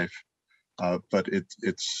own life. But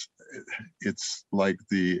it's like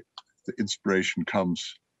the inspiration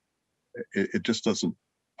comes, it just doesn't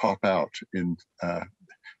pop out.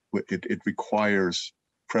 It requires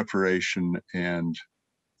preparation and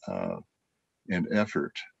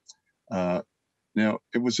effort. Now,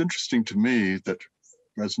 it was interesting to me that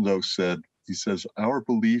President Oakes says, our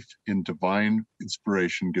belief in divine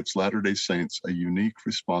inspiration gives Latter-day Saints a unique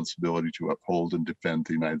responsibility to uphold and defend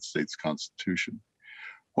the United States Constitution.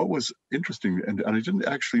 What was interesting, and I didn't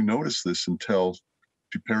actually notice this until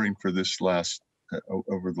preparing for this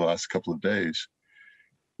over the last couple of days,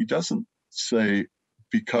 he doesn't say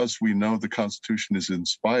because we know the Constitution is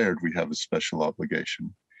inspired, we have a special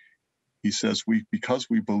obligation. He says because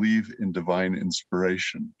we believe in divine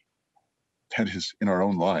inspiration, that is in our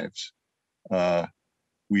own lives,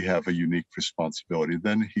 we have a unique responsibility.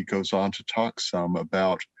 Then he goes on to talk some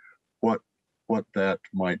about what that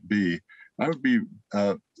might be. I would be,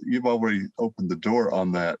 you've already opened the door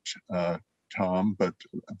on that, Tom, but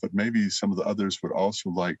maybe some of the others would also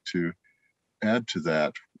like to add to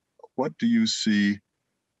that. What do you see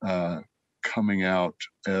coming out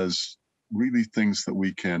as really things that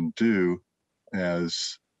we can do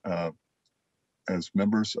as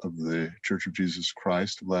members of the Church of Jesus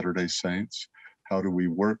Christ of Latter-day Saints? How do we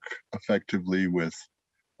work effectively with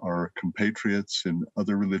our compatriots in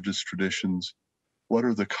other religious traditions? What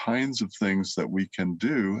are the kinds of things that we can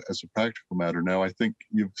do as a practical matter? Now, I think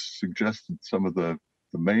you've suggested some of the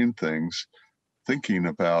main things, thinking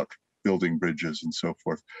about building bridges and so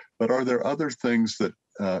forth. But are there other things that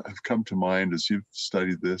have come to mind as you've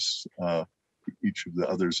studied this, each of the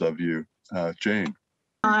others of you? Jane?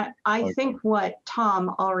 I think what Tom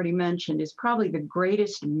already mentioned is probably the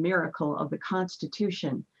greatest miracle of the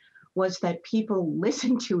Constitution was that people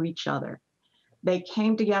listened to each other. They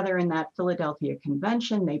came together in that Philadelphia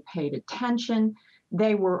Convention, they paid attention,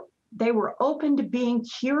 they were open to being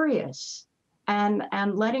curious and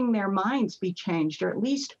letting their minds be changed, or at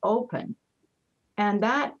least open. And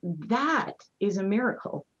that is a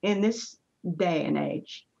miracle in this day and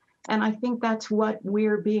age. And I think that's what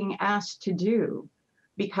we're being asked to do,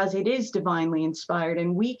 because it is divinely inspired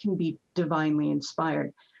and we can be divinely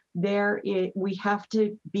inspired. We have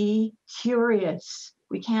to be curious.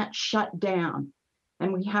 We can't shut down,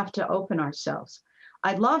 and we have to open ourselves.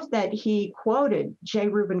 I love that he quoted J.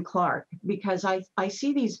 Reuben Clark, because I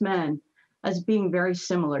see these men as being very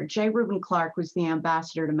similar. J. Reuben Clark was the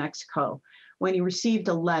ambassador to Mexico when he received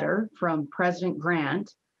a letter from President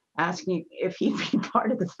Grant asking if he'd be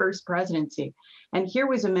part of the first presidency. And here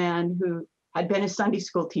was a man who had been a Sunday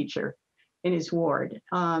school teacher in his ward,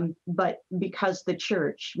 but because the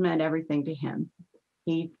church meant everything to him,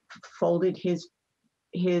 he folded his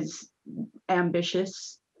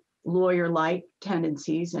ambitious lawyer-like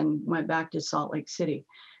tendencies and went back to Salt Lake City.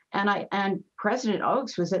 And President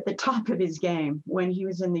Oaks was at the top of his game when he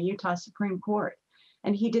was in the Utah Supreme Court,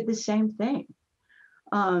 and he did the same thing.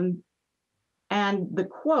 And the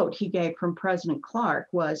quote he gave from President Clark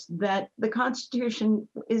was that the Constitution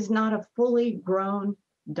is not a fully grown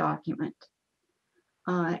document,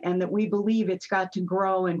 and that we believe it's got to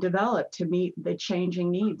grow and develop to meet the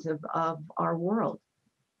changing needs of our world.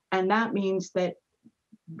 And that means that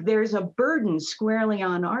there's a burden squarely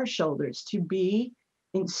on our shoulders to be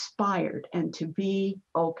inspired and to be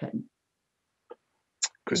open,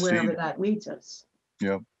 Christine. wherever that leads us.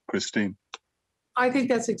 Yeah, Christine. I think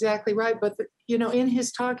that's exactly right. But, in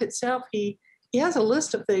his talk itself, he has a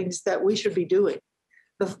list of things that we should be doing.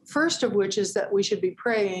 The first of which is that we should be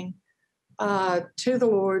praying to the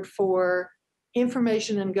Lord for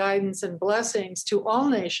information and guidance and blessings to all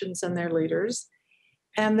nations and their leaders,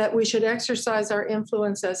 and that we should exercise our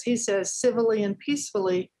influence, as he says, civilly and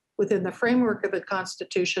peacefully within the framework of the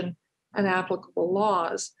Constitution and applicable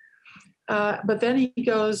laws. But then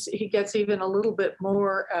he gets even a little bit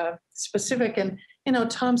more specific. And,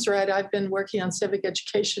 Tom's right. I've been working on civic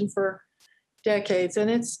education for decades, and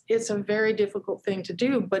it's a very difficult thing to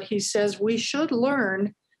do. But he says we should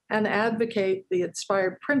learn and advocate the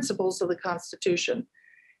inspired principles of the Constitution.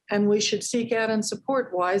 And we should seek out and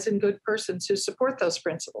support wise and good persons who support those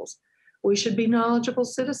principles. We should be knowledgeable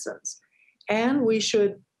citizens. And we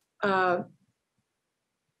should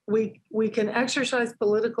we can exercise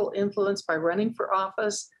political influence by running for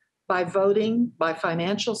office, by voting, by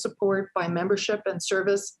financial support, by membership and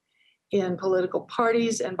service in political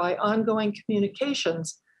parties, and by ongoing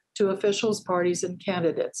communications to officials, parties, and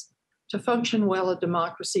candidates. To function well, a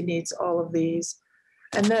democracy needs all of these.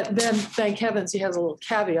 And then, thank heavens, he has a little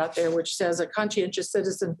caveat there, which says a conscientious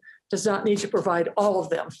citizen does not need to provide all of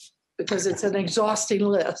them, because it's an exhausting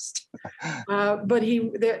list. But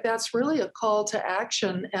that's really a call to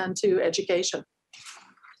action and to education.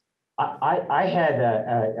 I had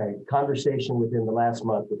a conversation within the last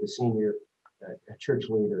month with a senior church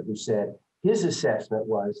leader who said his assessment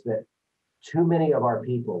was that too many of our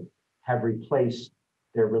people have replaced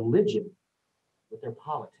their religion with their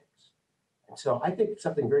politics. And so I think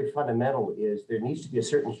something very fundamental is there needs to be a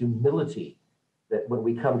certain humility that when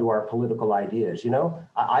we come to our political ideas,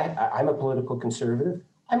 I'm a political conservative.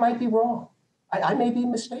 I might be wrong. I may be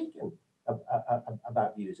mistaken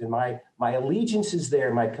about views. And my allegiances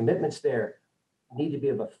there, my commitments there need to be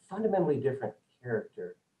of a fundamentally different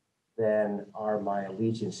character than are my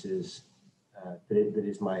allegiances that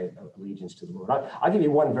is my allegiance to the Lord. I'll give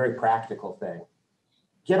you one very practical thing.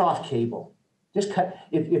 Get off cable. Just cut.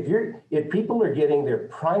 If people are getting their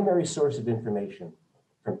primary source of information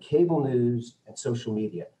from cable news and social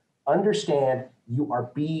media, understand you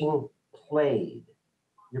are being played.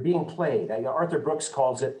 You're being played. Arthur Brooks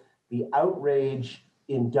calls it the outrage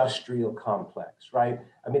industrial complex, right?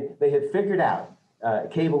 I mean, they have figured out,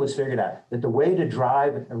 cable has figured out that the way to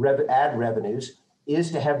drive ad revenues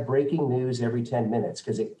is to have breaking news every 10 minutes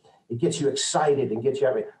because it gets you excited and gets you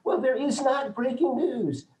outraged. Well, there is not breaking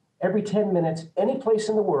news every 10 minutes, any place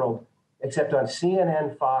in the world, except on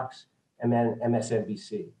CNN, Fox, and then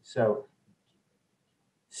MSNBC. So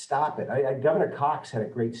stop it. Governor Cox had a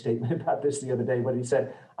great statement about this the other day, but he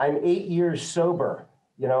said, "I'm 8 years sober.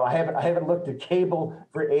 You know, I haven't looked at cable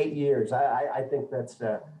for 8 years." I think that's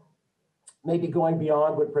maybe going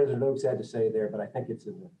beyond what President Oaks had to say there, but I think it's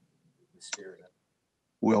in the spirit of it.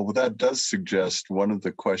 Well, that does suggest one of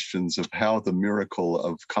the questions of how the miracle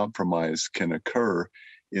of compromise can occur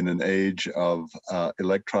in an age of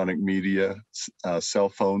electronic media, cell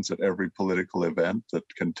phones at every political event that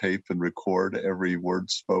can tape and record every word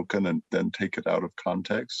spoken and then take it out of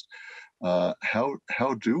context.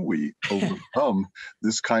 How do we overcome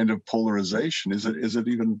this kind of polarization? Is it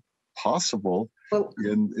even possible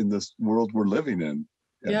in this world we're living in?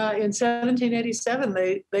 Yeah, in 1787,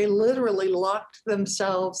 they literally locked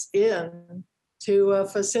themselves in to a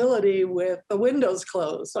facility with the windows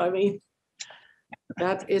closed. I mean,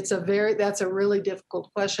 that's a really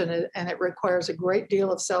difficult question, and it requires a great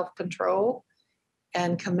deal of self-control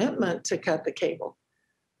and commitment to cut the cable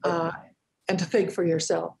and to think for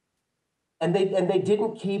yourself. And they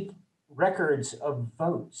didn't keep records of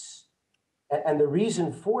votes, and the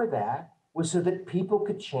reason for that was so that people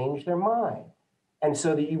could change their mind, and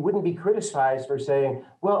so that you wouldn't be criticized for saying,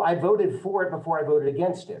 "Well, I voted for it before I voted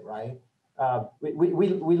against it." Right?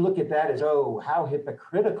 We look at that as, oh, how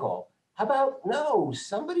hypocritical. How about, no,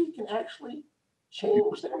 somebody can actually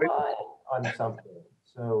change their mind on something.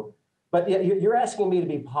 So, but yeah, you're asking me to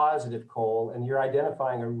be positive, Cole, and you're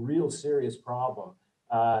identifying a real serious problem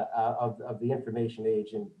of the information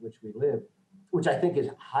age in which we live, which I think is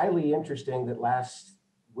highly interesting that last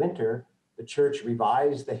winter, the church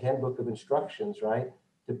revised the handbook of instructions, right,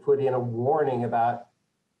 to put in a warning about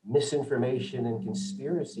misinformation and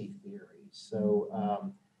conspiracy theories.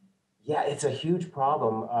 So, yeah, it's a huge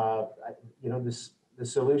problem. You know, the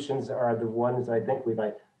solutions are the ones I think we've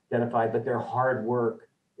identified, but they're hard work.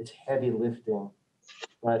 It's heavy lifting.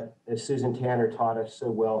 But as Susan Tanner taught us so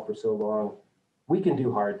well for so long, we can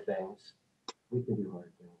do hard things. We can do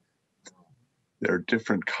hard things. There are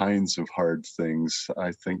different kinds of hard things.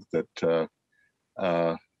 I think that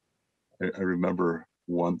I remember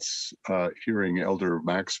once hearing Elder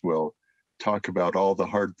Maxwell talk about all the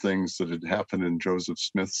hard things that had happened in Joseph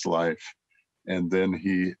Smith's life. And then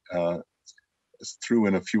he threw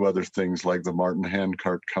in a few other things like the Martin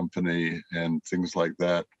Handcart Company and things like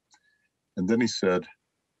that. And then he said,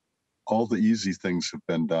 all the easy things have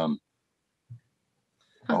been done.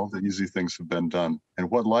 All the easy things have been done. And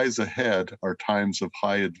what lies ahead are times of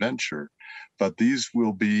high adventure, but these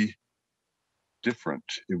will be different.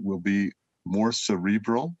 It will be more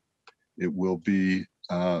cerebral. It will be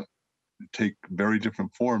take very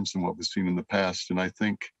different forms than what we've seen in the past. And I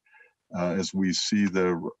think as we see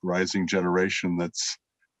the rising generation that's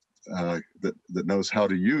that knows how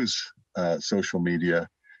to use social media,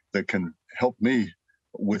 that can help me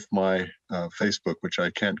with my Facebook, which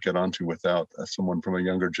I can't get onto without someone from a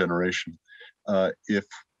younger generation. If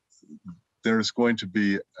there's going to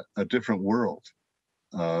be a different world,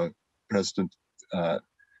 President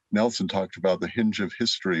Nelson talked about the hinge of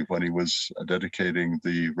history when he was dedicating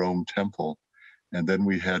the Rome temple, and then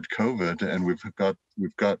we had COVID, and we've got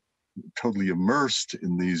totally immersed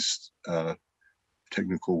in these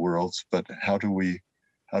technical worlds. But how do we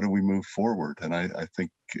move forward? And I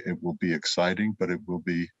think it will be exciting, but it will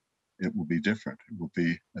be different. It will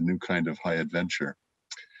be a new kind of high adventure.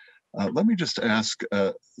 Let me just ask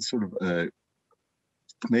sort of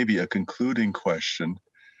maybe a concluding question.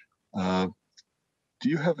 Do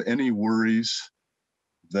you have any worries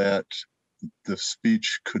that the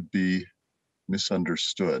speech could be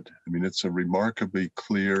misunderstood? I mean, it's a remarkably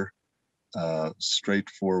clear,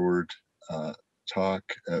 straightforward talk.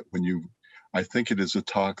 I think it is a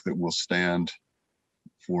talk that will stand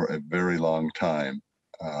for a very long time.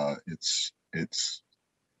 But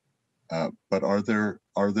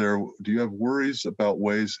do you have worries about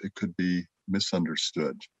ways it could be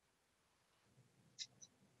misunderstood?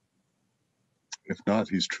 If not,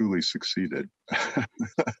 he's truly succeeded.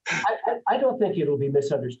 I don't think it'll be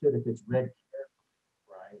misunderstood if it's read carefully,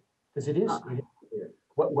 right? Because it is clear.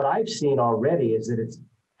 What I've seen already is that it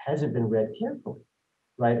hasn't been read carefully,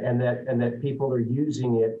 right? And that people are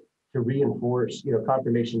using it to reinforce,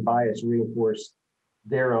 confirmation bias, reinforce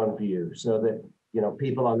their own view, so that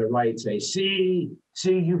people on the right say, see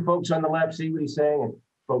you folks on the left, see what he's saying, and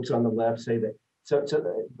folks on the left say that.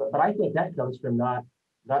 But I think that comes from not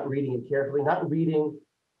reading it carefully, not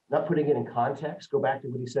putting it in context. Go back to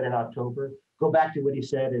what he said in October. Go back to what he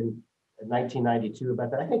said in 1992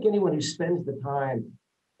 about that. I think anyone who spends the time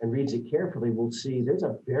and reads it carefully will see there's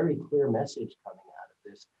a very clear message coming out of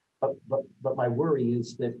this. But my worry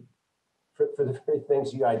is that for the very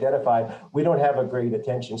things you identified, we don't have a great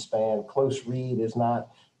attention span. Close read is not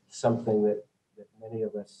something that many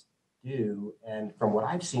of us do. And from what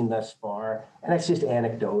I've seen thus far, and that's just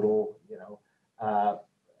anecdotal,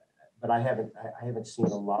 but I haven't seen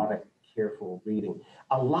a lot of careful reading.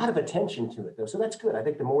 A lot of attention to it, though, so that's good. I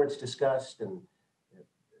think the more it's discussed and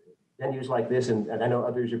venues like this, and I know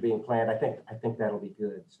others are being planned, I think that'll be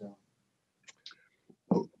good. So,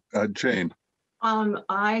 Jane.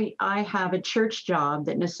 I have a church job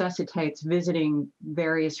that necessitates visiting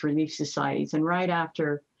various relief societies, and right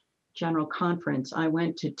after General Conference, I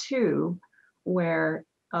went to two where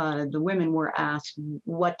the women were asked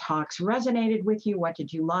what talks resonated with you, what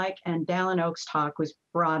did you like, and Dallin Oak's talk was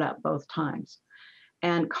brought up both times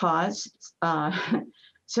and caused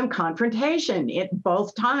some confrontation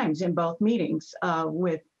both times in both meetings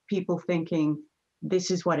with people thinking, this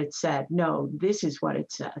is what it said. No, this is what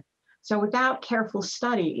it said. So without careful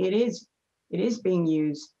study, it is being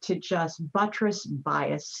used to just buttress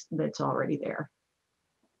bias that's already there.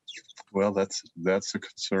 Well, that's a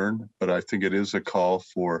concern, but I think it is a call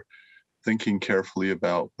for thinking carefully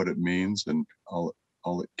about what it means and all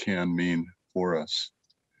it can mean for us.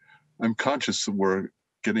 I'm conscious that we're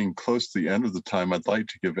getting close to the end of the time. I'd like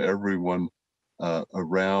to give everyone a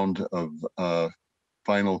round of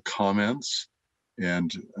final comments,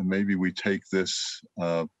 and maybe we take this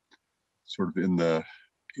sort of in the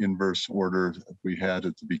inverse order that we had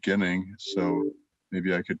at the beginning. So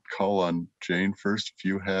maybe I could call on Jane first, if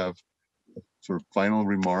you have sort of final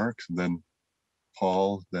remarks, and then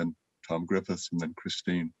Paul, then Tom Griffiths, and then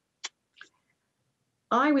Christine.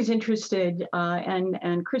 I was interested,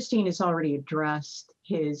 and Christine has already addressed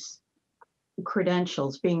his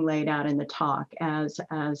credentials being laid out in the talk as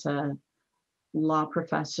a law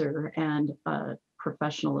professor and a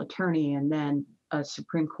professional attorney, and then a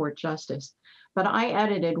Supreme Court justice. But I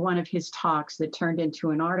edited one of his talks that turned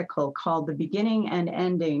into an article called The Beginning and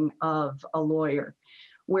Ending of a Lawyer,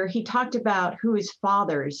 where he talked about who his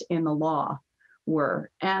fathers in the law were.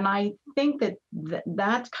 And I think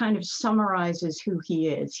that kind of summarizes who he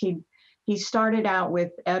is. He started out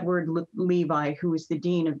with Edward Levi, who was the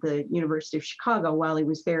dean of the University of Chicago while he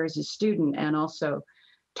was there as a student and also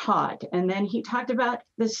taught. And then he talked about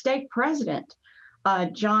the stake president,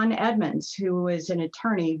 John Edmonds, who was an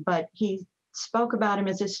attorney, but he spoke about him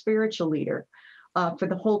as a spiritual leader for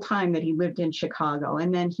the whole time that he lived in Chicago.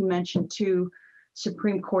 And then he mentioned two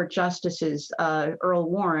Supreme Court justices, Earl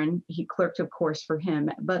Warren, he clerked, of course, for him,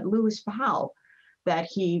 but Lewis Powell, that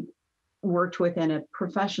he worked with in a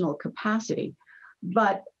professional capacity.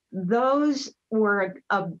 But those were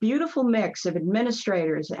a beautiful mix of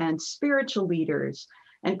administrators and spiritual leaders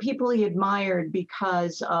and people he admired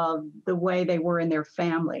because of the way they were in their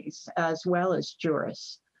families, as well as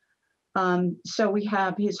jurists. So we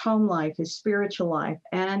have his home life, his spiritual life,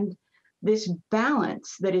 and this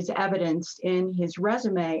balance that is evidenced in his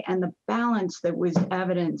resume, and the balance that was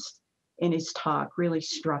evidenced in his talk really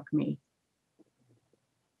struck me.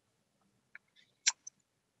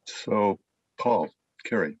 So, Paul,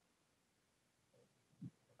 Kerry.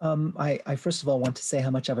 I first of all want to say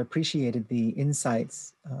how much I've appreciated the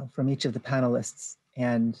insights from each of the panelists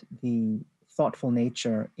and the thoughtful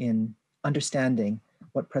nature in understanding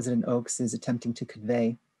what President Oakes is attempting to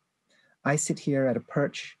convey. I sit here at a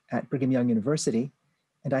perch at Brigham Young University,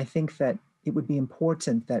 and I think that it would be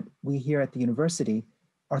important that we here at the university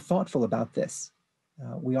are thoughtful about this.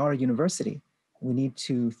 We are a university. We need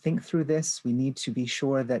to think through this. We need to be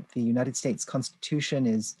sure that the United States Constitution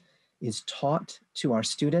is taught to our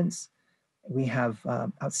students. We have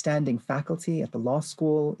outstanding faculty at the law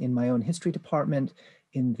school, in my own history department,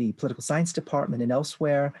 in the political science department, and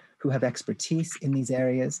elsewhere who have expertise in these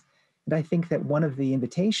areas. And I think that one of the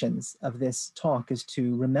invitations of this talk is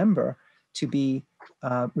to remember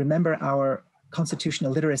our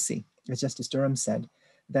constitutional literacy, as Justice Durham said,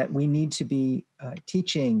 that we need to be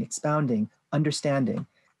teaching, expounding, understanding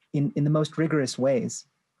in the most rigorous ways.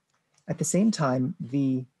 At the same time,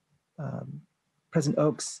 President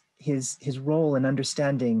Oakes, his role in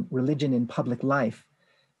understanding religion in public life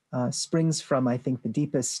springs from, I think, the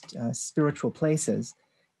deepest spiritual places.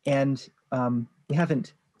 And we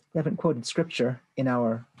haven't quoted scripture in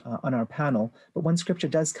our on our panel, but one scripture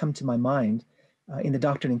does come to my mind in the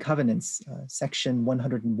Doctrine and Covenants, section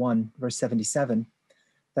 101, verse 77,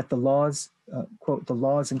 that the laws, quote, the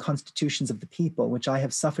laws and constitutions of the people, which I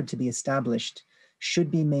have suffered to be established,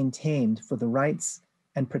 should be maintained for the rights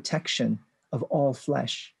and protection of all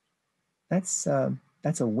flesh. That's a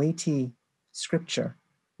weighty scripture,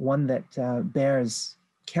 one that bears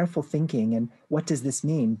careful thinking. And what does this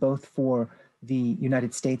mean, both for the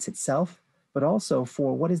United States itself, but also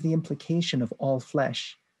for what is the implication of all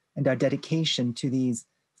flesh and our dedication to these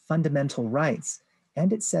fundamental rights?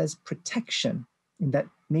 And it says protection, in that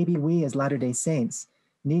maybe we as Latter-day Saints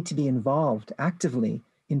need to be involved actively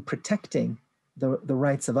in protecting the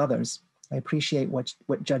rights of others. I appreciate what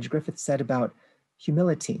Judge Griffith said about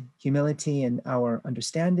humility in our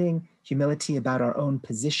understanding, humility about our own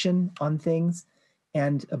position on things,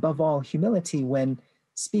 and above all, humility when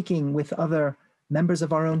speaking with other members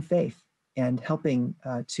of our own faith and helping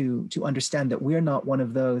to understand that we're not one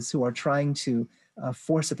of those who are trying to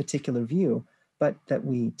force a particular view, but that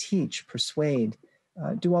we teach, persuade,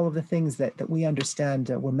 do all of the things that we understand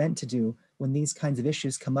we're meant to do when these kinds of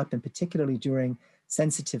issues come up, and particularly during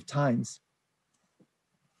sensitive times.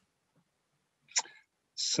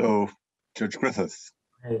 So, Judge Griffith.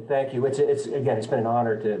 Hey, thank you. It's been an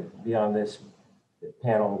honor to be on this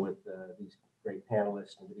panel with these great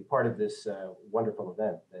panelists and to be part of this wonderful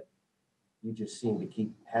event that you just seem to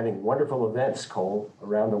keep having wonderful events, Cole,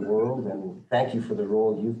 around the world. And thank you for the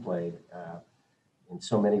role you've played in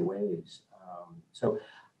so many ways.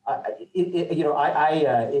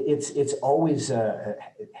 It's always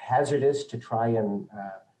hazardous to try and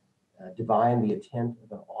divine the intent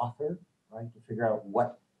of an author, right? To figure out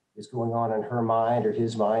what is going on in her mind or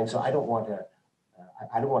his mind. So I don't want to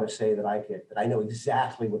say that I know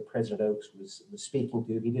exactly what President Oaks was speaking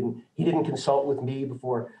to. He didn't consult with me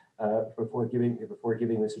before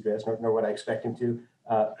giving this address, nor would I expect him to.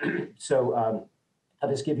 I'll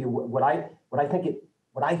just give you what I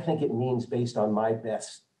think it means based on my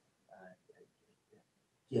best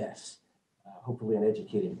guess, hopefully an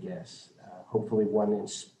educated guess, hopefully one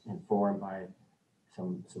informed by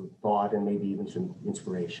some thought and maybe even some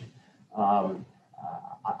inspiration.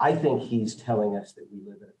 I think he's telling us that we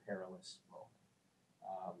live in a perilous moment,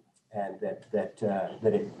 and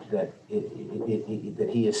that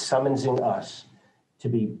he is summoning us to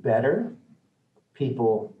be better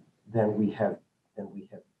people than we have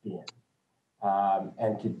been,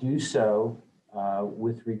 and to do so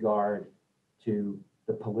with regard to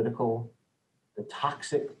the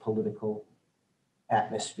toxic political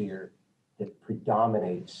atmosphere that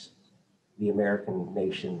predominates the American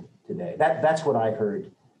nation today. That's what I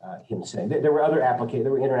heard him saying. There were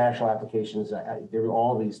there were international applications. There were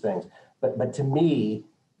all these things, but to me,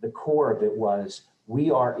 the core of it was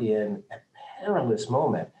we are in a perilous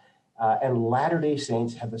moment, and Latter-day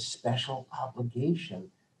Saints have a special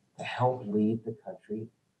obligation to help lead the country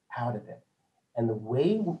out of it. And the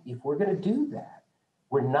way, if we're going to do that,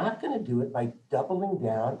 we're not going to do it by doubling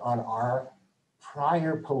down on our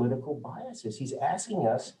prior political biases. He's asking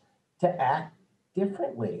us to act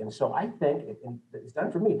differently. And so I think it's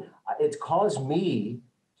done for me. It's caused me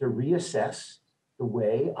to reassess the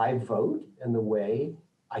way I vote and the way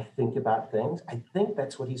I think about things. I think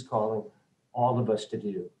that's what he's calling all of us to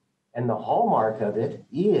do. And the hallmark of it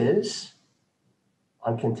is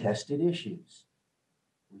on contested issues.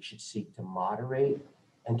 We should seek to moderate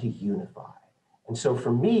and to unify. And so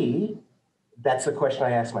for me, that's the question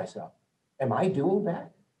I ask myself. Am I doing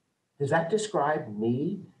that? Does that describe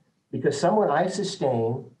me? Because someone I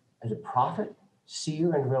sustain as a prophet,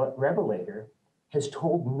 seer, and revelator has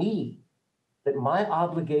told me that my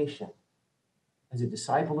obligation as a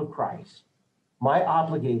disciple of Christ, my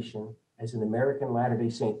obligation as an American Latter-day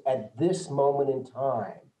Saint at this moment in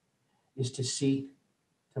time is to seek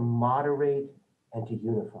to moderate and to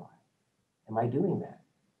unify. Am I doing that?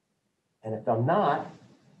 And if I'm not,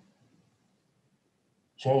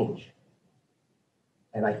 change.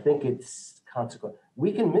 And I think it's consequent.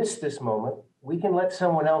 We can miss this moment. We can let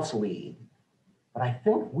someone else lead. But I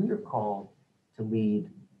think we are called to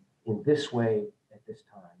lead in this way at this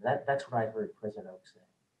time. That's what I heard President Oaks say.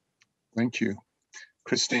 Thank you.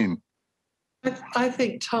 Christine. I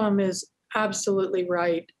think Tom is absolutely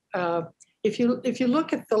right. If you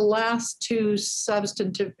look at the last two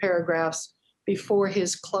substantive paragraphs before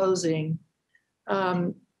his closing,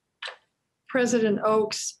 President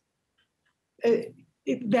Oaks,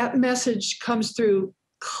 that message comes through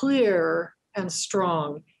clear and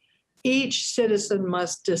strong. Each citizen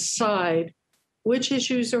must decide which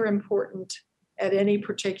issues are important at any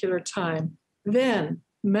particular time. Then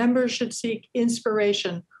members should seek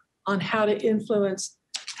inspiration on how to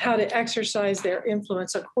exercise their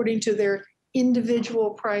influence according to their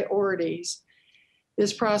individual priorities.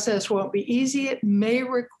 This process won't be easy. It may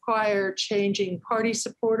require changing party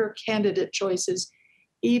support or candidate choices,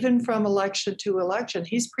 even from election to election.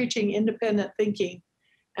 He's preaching independent thinking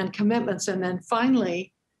and commitments. And then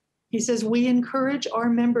finally, he says, we encourage our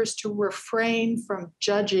members to refrain from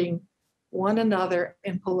judging one another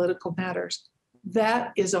in political matters.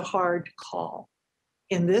 That is a hard call.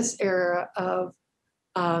 In this era of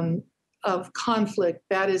conflict,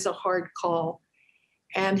 that is a hard call.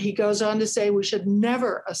 And he goes on to say we should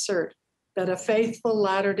never assert that a faithful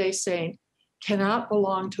Latter-day Saint cannot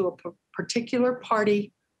belong to a particular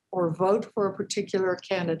party or vote for a particular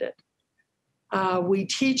candidate. We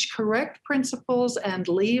teach correct principles and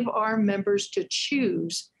leave our members to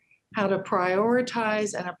choose how to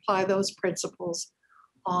prioritize and apply those principles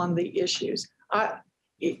on the issues.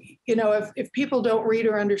 If people don't read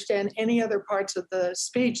or understand any other parts of the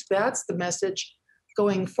speech, that's the message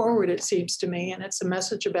going forward, it seems to me. And it's a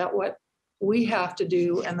message about what we have to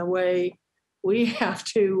do and the way we have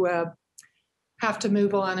to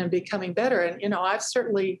move on and becoming better. And, I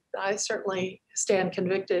certainly stand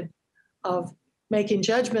convicted of making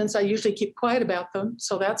judgments. I usually keep quiet about them,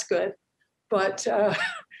 so that's good. But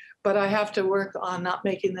I have to work on not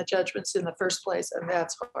making the judgments in the first place, and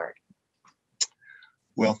that's hard.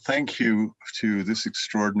 Well, thank you to this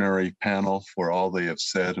extraordinary panel for all they have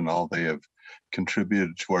said and all they have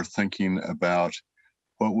contributed to our thinking about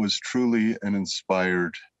what was truly an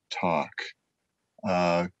inspired talk,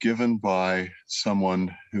 given by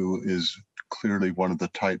someone who is clearly one of the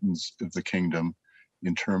titans of the kingdom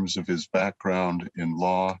in terms of his background in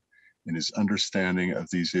law and his understanding of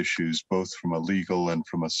these issues, both from a legal and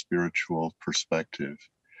from a spiritual perspective.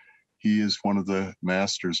 He is one of the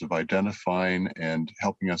masters of identifying and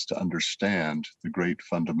helping us to understand the great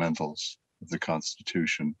fundamentals of the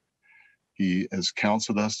Constitution. He has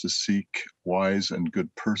counseled us to seek wise and good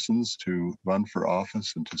persons to run for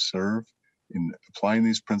office and to serve in applying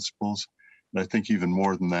these principles. And I think even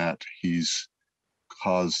more than that, he's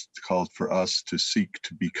called for us to seek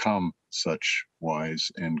to become such wise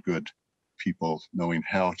and good people, knowing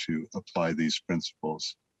how to apply these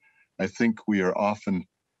principles. I think we are often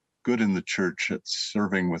good in the church at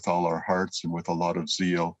serving with all our hearts and with a lot of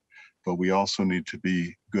zeal, but we also need to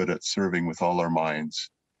be good at serving with all our minds.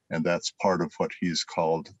 And that's part of what he's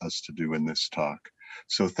called us to do in this talk.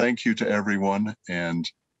 So thank you to everyone. And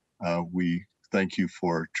we thank you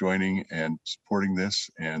for joining and supporting this.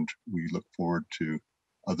 And we look forward to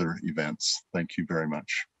other events. Thank you very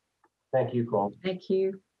much. Thank you, Cole. Thank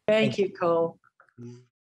you. Thank you, Cole.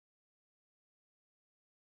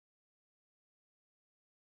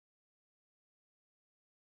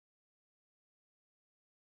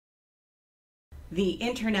 The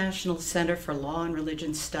International Center for Law and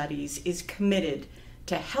Religion Studies is committed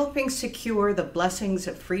to helping secure the blessings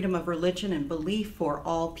of freedom of religion and belief for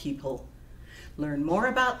all people. Learn more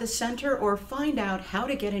about the center or find out how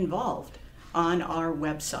to get involved on our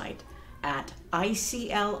website at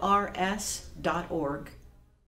iclrs.org.